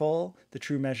powerful. The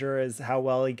true measure is how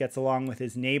well he gets along with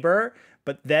his neighbor.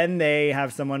 But then they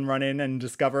have someone run in and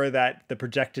discover that the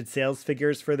projected sales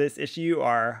figures for this issue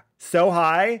are so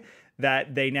high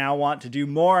that they now want to do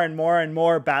more and more and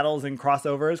more battles and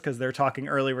crossovers because they're talking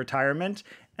early retirement,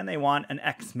 and they want an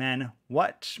X-Men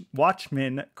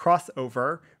Watchmen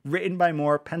crossover written by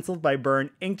Moore, penciled by Byrne,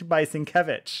 inked by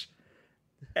Sienkiewicz.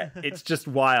 It's just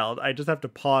wild. I just have to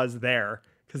pause there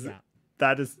because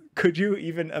that is, could you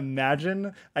even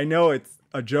imagine? I know it's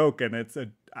a joke and it's a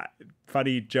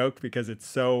funny joke because it's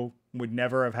so would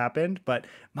never have happened, but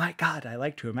my God, I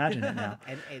like to imagine it now.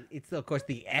 and it's of course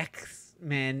the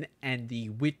X-Men and the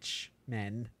Witchmen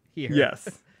men here.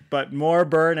 Yes, but more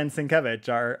Byrne and Sienkiewicz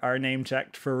are name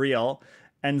checked for real.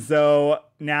 And so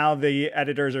now the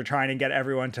editors are trying to get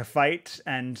everyone to fight,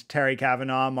 and Terry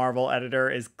Kavanagh, Marvel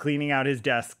editor, is cleaning out his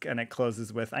desk, and it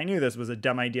closes with, "I knew this was a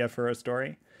dumb idea for a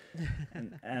story."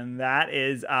 and that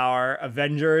is our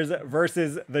Avengers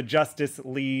versus the Justice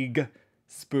League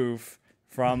spoof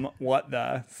from What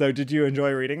The. So did you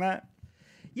enjoy reading that?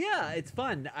 Yeah, it's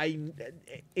fun.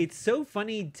 It's so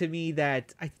funny to me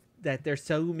that there's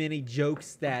so many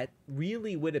jokes that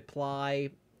really would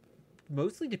apply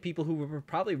mostly to people who were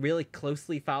probably really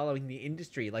closely following the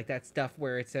industry, like that stuff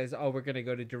where it says, "Oh, we're going to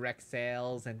go to direct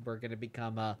sales and we're going to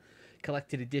become a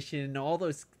collected edition," and all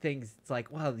those things. It's like,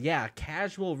 well, yeah, a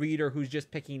casual reader who's just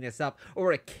picking this up,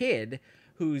 or a kid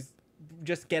who's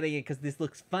just getting it because this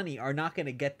looks funny, are not going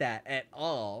to get that at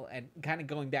all. And kind of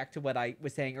going back to what I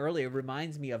was saying earlier,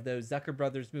 reminds me of those Zucker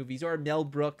Brothers movies or Mel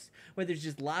Brooks, where there's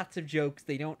just lots of jokes.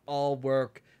 They don't all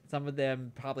work. Some of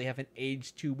them probably haven't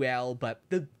aged too well, but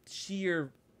the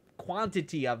sheer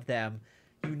quantity of them,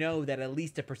 you know that at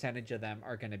least a percentage of them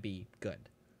are going to be good.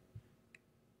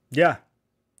 Yeah,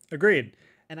 agreed.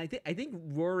 And I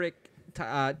think Rurik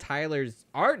Tyler's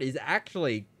art is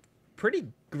actually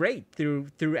pretty great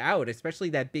throughout, especially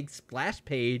that big splash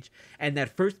page and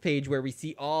that first page where we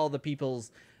see all the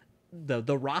people's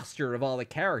the roster of all the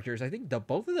characters. I think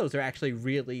both of those are actually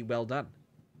really well done.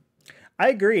 I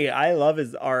agree. I love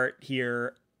his art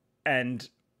here, and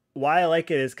why I like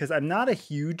it is because I'm not a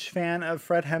huge fan of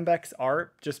Fred Hembeck's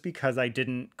art, just because I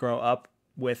didn't grow up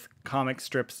with comic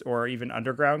strips or even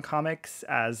underground comics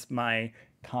as my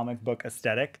comic book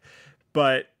aesthetic.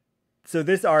 But so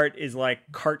this art is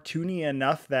like cartoony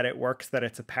enough that it works, that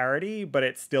it's a parody, but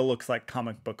it still looks like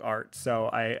comic book art. So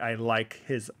I like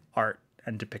his art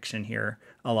and depiction here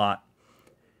a lot.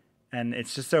 And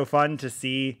it's just so fun to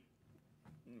see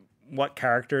what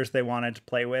characters they wanted to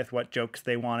play with, what jokes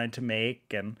they wanted to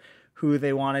make, and who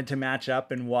they wanted to match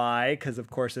up and why. Because, of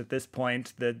course, at this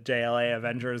point, the JLA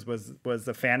Avengers was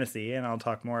a fantasy, and I'll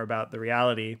talk more about the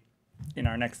reality in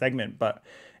our next segment. But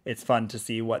it's fun to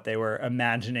see what they were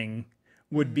imagining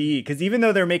would be. Because even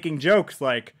though they're making jokes,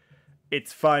 like,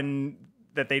 it's fun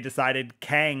that they decided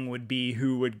Kang would be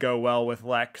who would go well with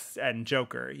Lex and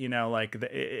Joker. You know, like,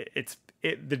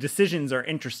 the decisions are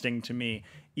interesting to me,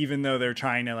 even though they're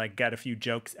trying to like get a few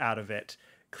jokes out of it.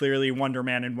 Clearly Wonder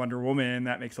Man and Wonder Woman,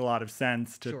 that makes a lot of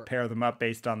sense to pair them up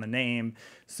based on the name.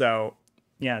 So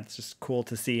yeah, it's just cool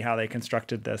to see how they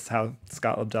constructed this, how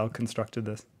Scott Lobdell constructed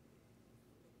this.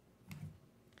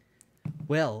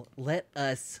 Well, let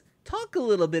us talk a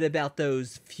little bit about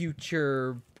those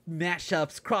future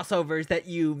mashups, crossovers that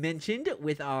you mentioned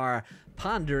with our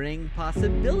Pondering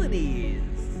Possibilities.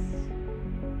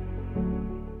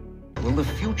 Will the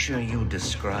future you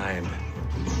describe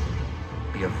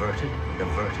be averted?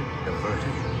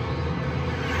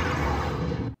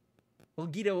 Well,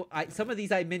 Guido, some of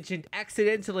these I mentioned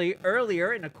accidentally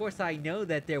earlier, and of course I know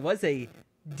that there was a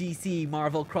DC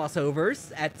Marvel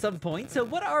crossovers at some point. So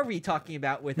what are we talking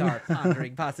about with our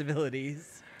Pondering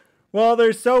Possibilities? Well,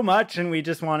 there's so much, and we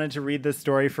just wanted to read this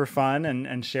story for fun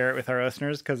and share it with our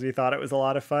listeners because we thought it was a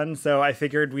lot of fun. So I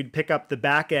figured we'd pick up the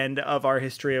back end of our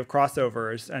history of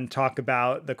crossovers and talk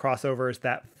about the crossovers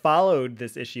that followed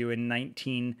this issue in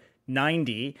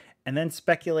 1990 and then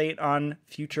speculate on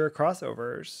future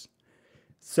crossovers.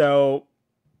 So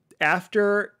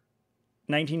after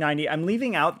 1990, I'm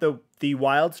leaving out the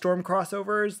Wildstorm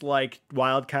crossovers like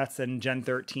Wildcats and Gen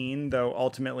 13, though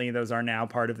ultimately those are now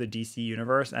part of the DC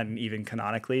universe and even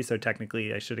canonically, so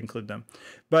technically I should include them.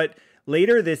 But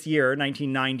later this year,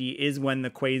 1990, is when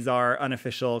the Quasar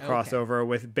unofficial crossover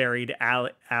with Buried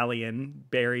Alien,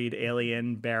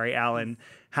 Barry Allen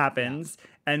happens.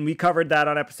 Yeah. And we covered that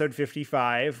on episode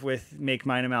 55 with Make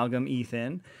Mine Amalgam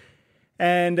Ethan.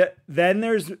 And then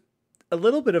there's a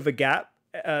little bit of a gap.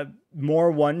 More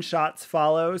one-shots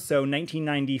follow. So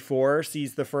 1994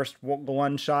 sees the first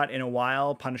one-shot in a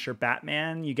while, Punisher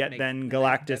Batman. You get then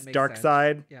Galactus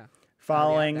Darkseid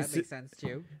following. That makes sense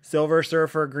too. Silver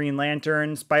Surfer, Green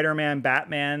Lantern, Spider-Man,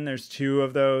 Batman. There's two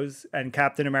of those. And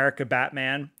Captain America,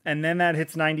 Batman. And then that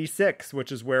hits 96,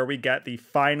 which is where we get the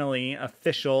finally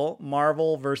official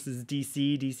Marvel versus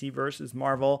DC versus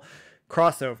Marvel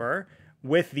crossover,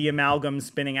 with the amalgam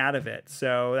spinning out of it.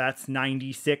 So that's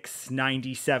 96,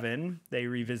 97. They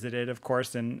revisited, of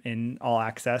course, in all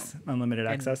access, unlimited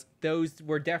access. Those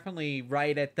were definitely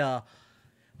right at the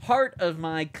heart of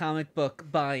my comic book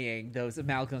buying, those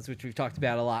amalgams, which we've talked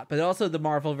about a lot, but also the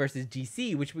Marvel versus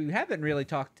DC, which we haven't really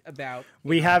talked about.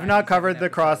 We have not covered the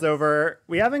crossover.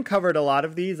 We haven't covered a lot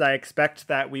of these. I expect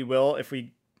that we will if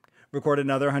we record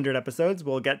another 100 episodes.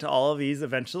 We'll get to all of these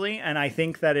eventually. And I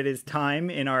think that it is time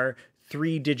in our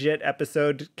 3-digit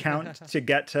episode count to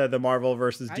get to the Marvel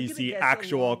versus DC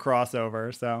actual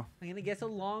crossover. So I'm going to guess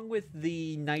along with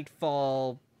the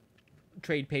Nightfall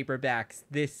trade paperbacks,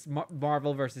 this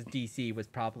Marvel versus DC was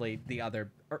probably the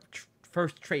other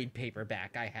first trade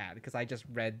paperback I had, because I just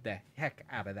read the heck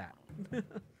out of that.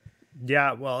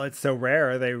 Yeah, well, it's so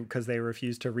rare because they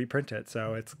refused to reprint it.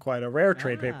 So it's quite a rare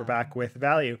trade paperback with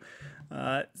value.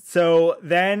 So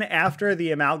then after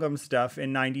the amalgam stuff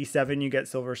in 97, you get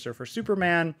Silver Surfer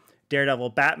Superman, Daredevil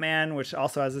Batman, which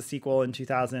also has a sequel in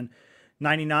 2000.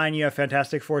 99, you have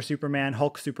Fantastic Four Superman,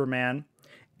 Hulk Superman.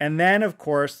 And then, of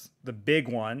course, the big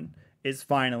one is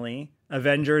finally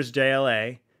Avengers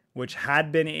JLA, which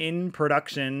had been in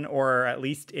production, or at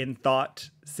least in thought,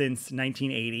 since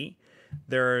 1980.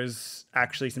 There's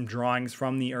actually some drawings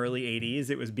from the early 80s.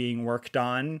 It was being worked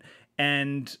on.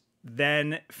 And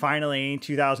then finally,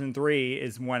 2003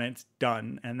 is when it's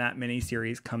done, and that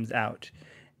miniseries comes out.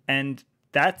 And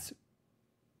that's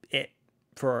it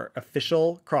for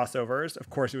official crossovers. Of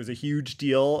course, it was a huge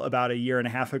deal about a year and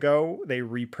a half ago. They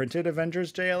reprinted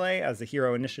Avengers JLA as a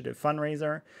Hero Initiative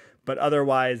fundraiser. But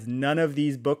otherwise, none of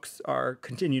these books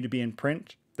continue to be in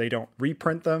print. They don't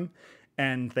reprint them.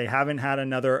 And they haven't had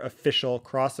another official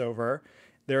crossover.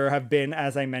 There have been,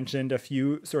 as I mentioned, a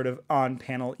few sort of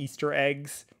on-panel Easter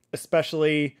eggs,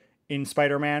 especially in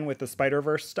Spider-Man with the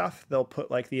Spider-Verse stuff. They'll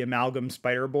put like the amalgam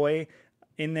Spider-Boy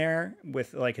in there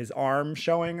with like his arm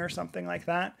showing or something like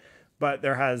that. But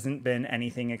there hasn't been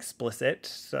anything explicit.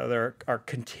 So there are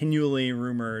continually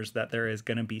rumors that there is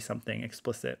going to be something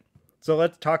explicit. So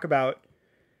let's talk about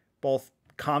both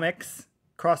comics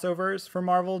crossovers for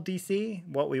Marvel DC,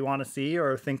 what we want to see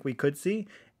or think we could see,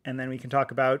 and then we can talk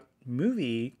about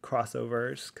movie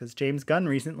crossovers, because James Gunn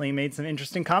recently made some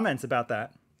interesting comments about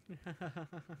that.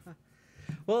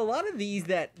 Well, a lot of these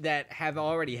that have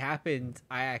already happened,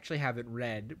 I actually haven't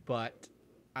read, but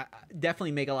I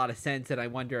definitely make a lot of sense, and I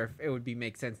wonder if it would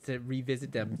make sense to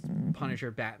revisit them.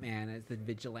 Punisher Batman as the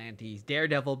vigilantes,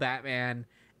 Daredevil Batman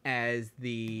as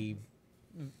the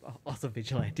also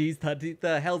vigilantes,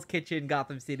 the Hell's Kitchen,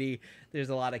 Gotham City. There's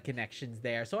a lot of connections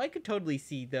there, so I could totally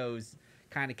see those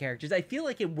kind of characters. I feel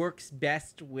like it works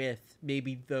best with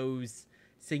maybe those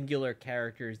singular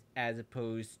characters as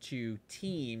opposed to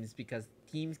teams, because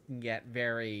teams can get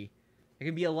there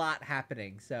can be a lot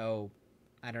happening. So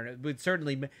I don't know, it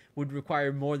certainly would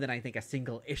require more than I think a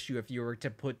single issue if you were to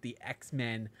put the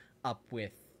X-Men up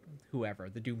with whoever,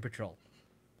 the Doom Patrol.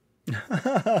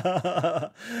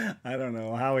 I don't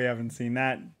know how we haven't seen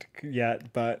that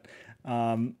yet, but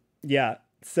yeah.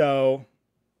 So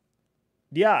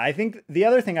yeah, I think the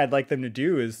other thing I'd like them to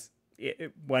do is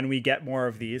when we get more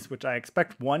of these, which I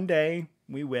expect one day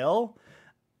we will,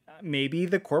 maybe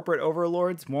the corporate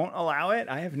overlords won't allow it.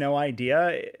 I have no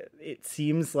idea. It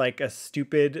seems like a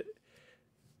stupid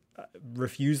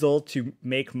refusal to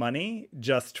make money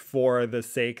just for the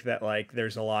sake that like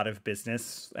there's a lot of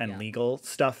business and legal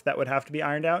stuff that would have to be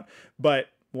ironed out. But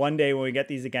one day when we get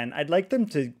these again, I'd like them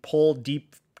to pull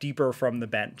deeper from the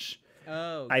bench.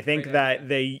 I think that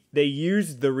they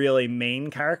used the really main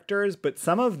characters, but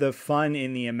some of the fun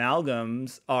in the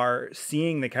amalgams are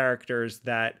seeing the characters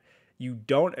that you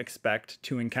don't expect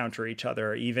to encounter each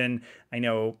other. Even I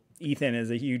know Ethan is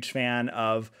a huge fan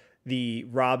of the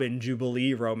Robin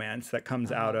Jubilee romance that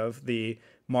comes out of the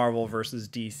Marvel versus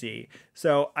DC.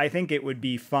 So I think it would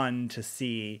be fun to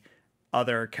see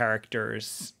other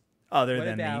characters other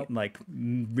than the like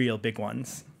real big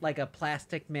ones. Like a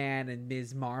Plastic Man and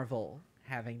Ms. Marvel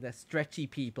having the stretchy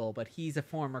people, but he's a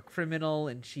former criminal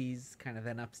and she's kind of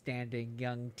an upstanding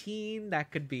young teen.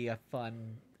 That could be a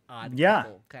fun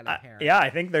couple kind of pairing. I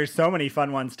think there's so many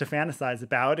fun ones to fantasize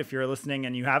about. If you're listening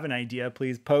and you have an idea,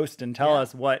 please post and tell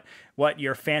us what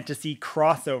your fantasy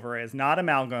crossover is. Not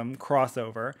amalgam,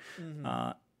 crossover.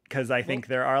 Because I think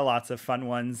there are lots of fun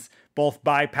ones, both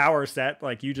by power set,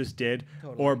 like you just did,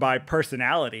 or by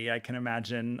personality. I can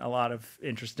imagine a lot of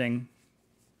interesting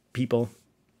people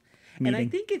meeting. And I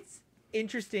think it's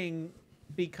interesting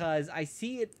because I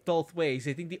see it both ways.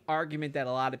 I think the argument that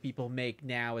a lot of people make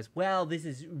now is, well, this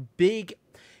is big,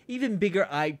 even bigger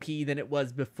IP than it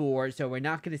was before, so we're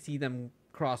not going to see them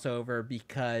cross over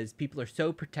because people are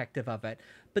so protective of it.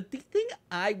 But the thing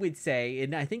I would say,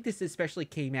 and I think this especially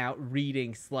came out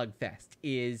reading Slugfest,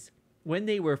 is when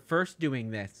they were first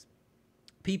doing this,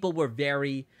 people were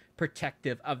very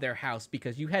protective of their house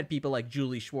because you had people like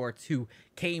Julie Schwartz who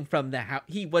came from the house.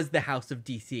 He was the House of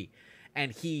DC,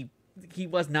 and he he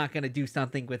was not going to do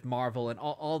something with Marvel and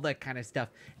all that kind of stuff.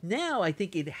 Now I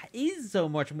think it is so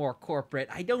much more corporate.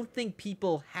 I don't think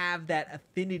people have that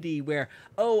affinity where,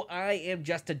 oh, I am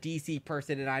just a DC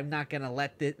person and I'm not going to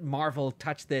let Marvel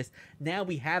touch this. Now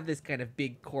we have this kind of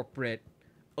big corporate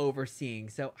overseeing.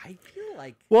 So I feel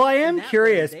like, well, I am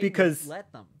curious because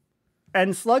let them.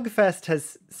 And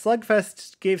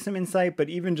Slugfest gave some insight, but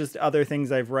even just other things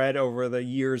I've read over the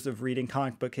years of reading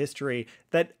comic book history,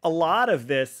 that a lot of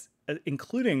this,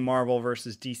 including Marvel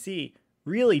versus DC,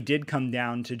 really did come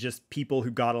down to just people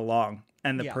who got along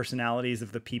and the personalities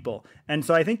of the people. And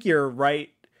so I think you're right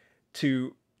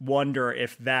to wonder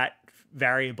if that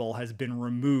variable has been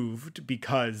removed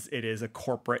because it is a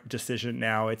corporate decision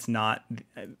now. It's not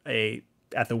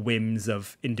at the whims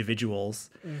of individuals.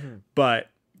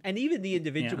 And even the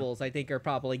individuals, I think, are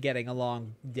probably getting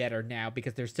along better now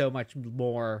because there's so much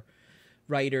more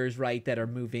writers, right, that are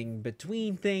moving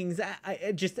between things.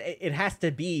 It has to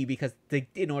be because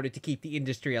in order to keep the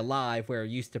industry alive, where it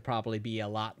used to probably be a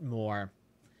lot more,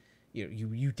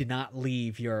 you did not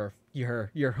leave your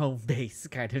home base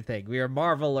kind of thing. We are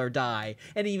Marvel or die.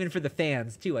 And even for the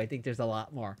fans, too, I think there's a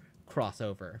lot more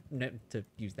crossover, to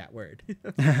use that word.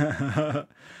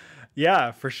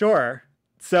 Yeah, for sure.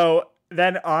 So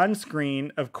then on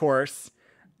screen, of course,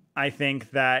 I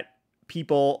think that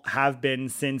people have been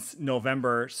since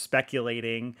November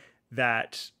speculating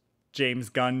that James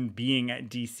Gunn being at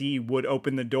DC would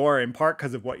open the door, in part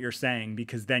because of what you're saying,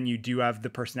 because then you do have the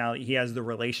personality. He has the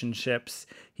relationships.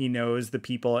 He knows the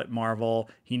people at Marvel.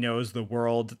 He knows the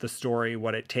world, the story,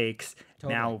 what it takes.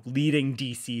 Totally. Now leading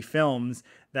DC films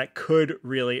that could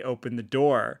really open the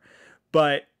door.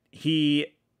 But he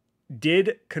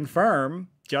did confirm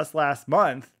just last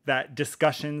month that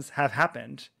discussions have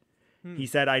happened. He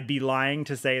said, I'd be lying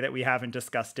to say that we haven't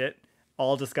discussed it.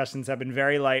 All discussions have been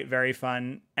very light, very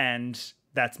fun, and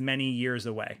that's many years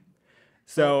away.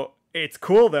 So it's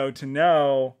cool, though, to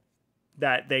know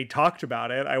that they talked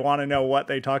about it. I want to know what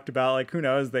they talked about. Like, who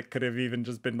knows? That could have even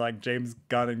just been like James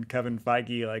Gunn and Kevin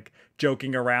Feige, like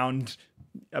joking around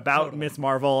about Miss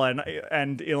Marvel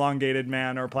and Elongated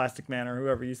Man or Plastic Man or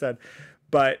whoever you said.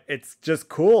 But it's just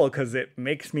cool because it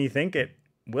makes me think it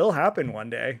will happen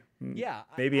one day. Yeah.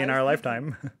 Maybe in our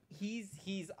lifetime.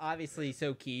 He's obviously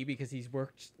so key because he's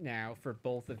worked now for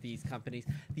both of these companies.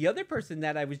 The other person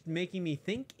that I was making me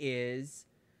think is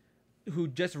who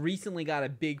just recently got a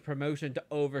big promotion to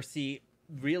oversee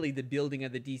really the building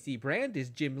of the DC brand is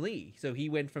Jim Lee. So he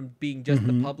went from being just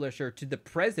the publisher to the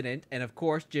president. And of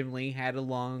course, Jim Lee had a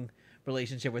long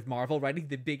relationship with Marvel, writing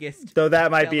the biggest. So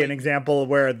that might be an example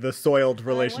where the soiled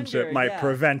relationship might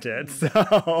prevent it. So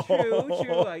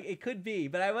True. It could be.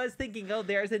 But I was thinking, oh,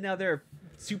 there's another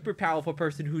super powerful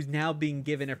person who's now being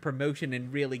given a promotion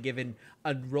and really given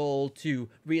a role to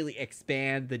really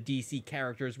expand the DC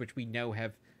characters, which we know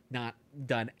have not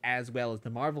done as well as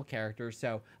the Marvel characters.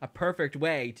 So a perfect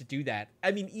way to do that.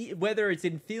 I mean, whether it's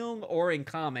in film or in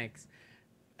comics,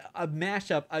 a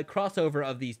mashup, a crossover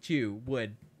of these two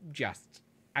would just,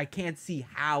 I can't see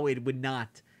how it would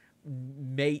not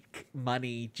make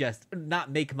money, just not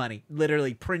make money,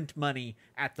 literally print money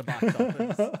at the box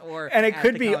office. And it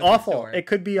could be awful. Store. It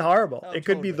could be horrible. It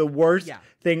could be the worst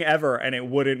thing ever, and it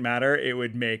wouldn't matter. It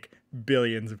would make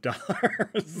billions of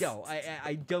dollars. No,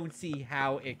 I don't see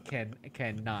how it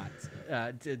cannot.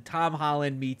 Tom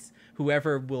Holland meets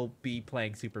whoever will be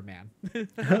playing Superman.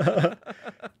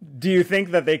 Do you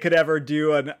think that they could ever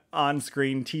do an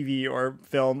on-screen TV or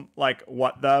film like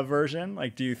What the version?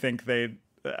 Like, do you think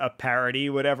a parody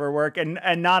would ever work? And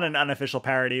not an unofficial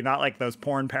parody, not like those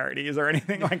porn parodies or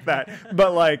anything like that.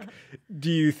 But like,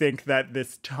 do you think that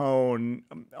this tone,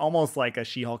 almost like a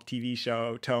She-Hulk TV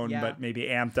show tone, but maybe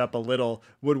amped up a little,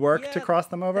 would work to cross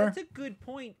them over? That's a good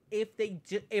point.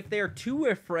 If they're too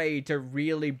afraid to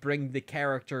really bring the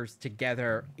characters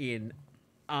together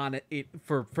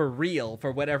for real,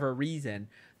 for whatever reason,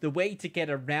 the way to get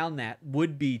around that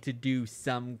would be to do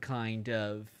some kind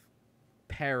of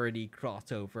parody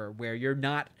crossover where you're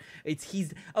not,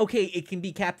 it can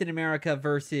be Captain America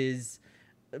versus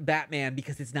Batman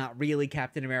because it's not really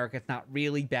Captain America, it's not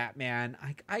really Batman.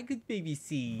 I could maybe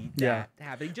see that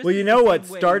happening. Just well, you know what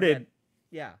started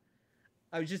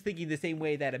I was just thinking the same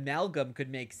way that amalgam could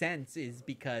make sense is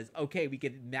because, okay, we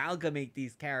could amalgamate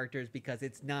these characters because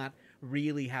it's not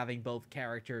really having both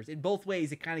characters. In both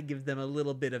ways, it kind of gives them a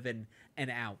little bit of an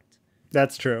out.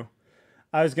 That's true.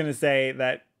 I was going to say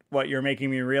that what you're making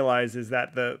me realize is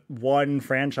that the one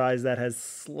franchise that has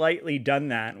slightly done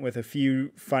that with a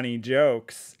few funny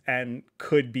jokes and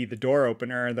could be the door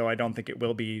opener, though I don't think it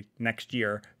will be next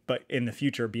year, but in the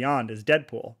future beyond, is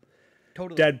Deadpool.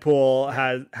 Totally. Deadpool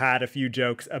has had a few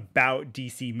jokes about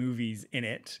DC movies in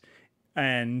it.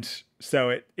 And so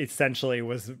it essentially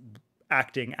was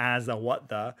acting as a what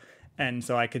the. And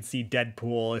so I could see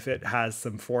Deadpool, if it has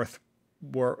some fourth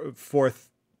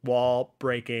wall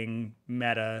breaking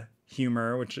meta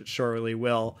humor, which it surely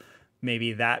will,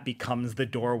 maybe that becomes the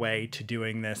doorway to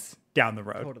doing this down the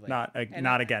road. Totally.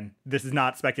 Not again. This is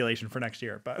not speculation for next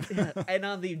year, but and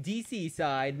on the DC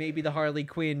side, maybe the Harley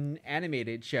Quinn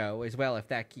animated show as well, if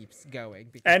that keeps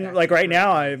going. And like right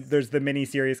now, there's the mini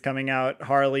series coming out.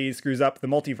 Harley screws up the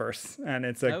multiverse, and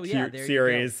it's a cute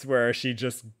series where she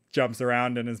just jumps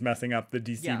around and is messing up the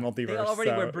DC multiverse. They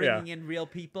already were bringing in real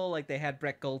people, like they had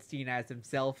Brett Goldstein as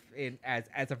himself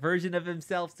as a version of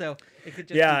himself. So it could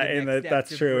just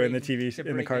that's true in the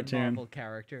in the cartoon. Marvel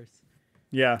characters.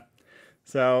 Yeah.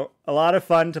 So a lot of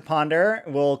fun to ponder.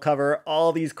 We'll cover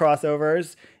all these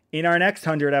crossovers in our next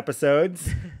 100 episodes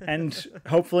and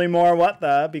hopefully more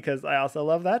because I also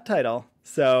love that title.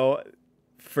 So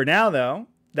for now, though,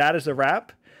 that is a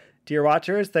wrap. Dear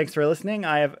watchers, thanks for listening.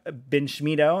 I have been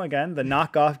Schmido, again, the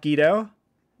knockoff Guido.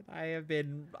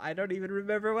 I don't even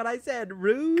remember what I said.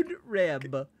 Rude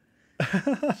Reb.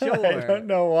 Sure. I don't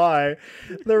know why.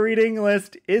 The reading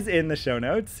list is in the show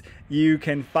notes. You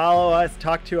can follow us,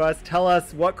 talk to us, tell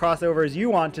us what crossovers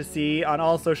you want to see on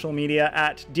all social media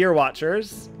at Dear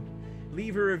Watchers.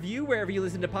 Leave a review wherever you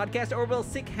listen to podcasts, or we'll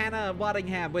sick Hannah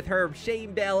Waddingham with her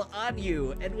shame bell on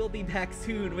you, and we'll be back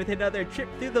soon with another trip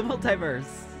through the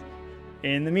multiverse.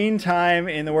 In the meantime,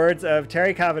 in the words of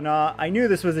Terry Kavanagh, I knew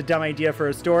this was a dumb idea for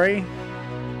a story.